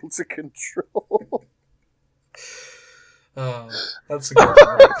swell to control. Oh, that's a good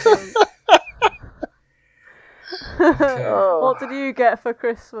one. Okay. Oh. What did you get for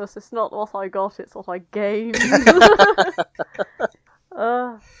Christmas? It's not what I got, it's what I gained.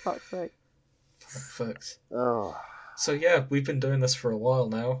 Fuck's sake. Perfect. Oh. So yeah, we've been doing this for a while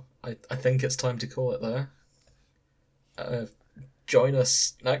now. I think it's time to call it there. Join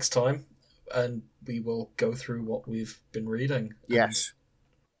us next time and we will go through what we've been reading. Yes.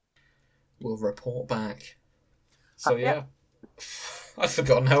 We'll report back. So yeah. I've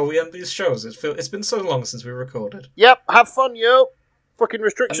forgotten how we end these shows. It's been so long since we recorded. Yep, have fun, yo. Fucking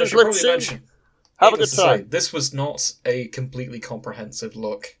restrictions lift soon. Have a good time. This was not a completely comprehensive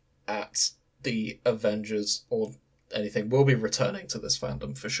look at the Avengers or anything. We'll be returning to this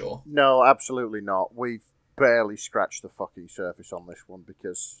fandom for sure. No, absolutely not. We've barely scratched the fucking surface on this one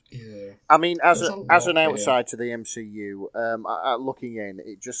because... Yeah. I mean, as an outside to the MCU, looking in,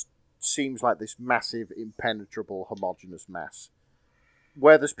 it just seems like this massive, impenetrable, homogenous mess.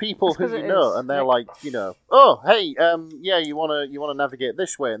 Where there's people who you know, and they're like, oh, hey, yeah, you wanna navigate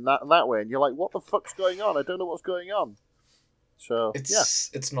this way and that way, and you're like, what the fuck's going on? I don't know what's going on. So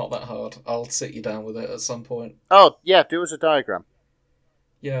it's not that hard. I'll sit you down with it at some point. Oh yeah, do us a diagram.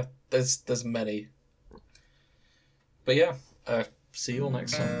 Yeah, there's many. But yeah, see you all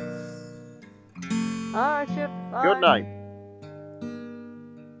next time. Alright, Chip. Bye. Good night.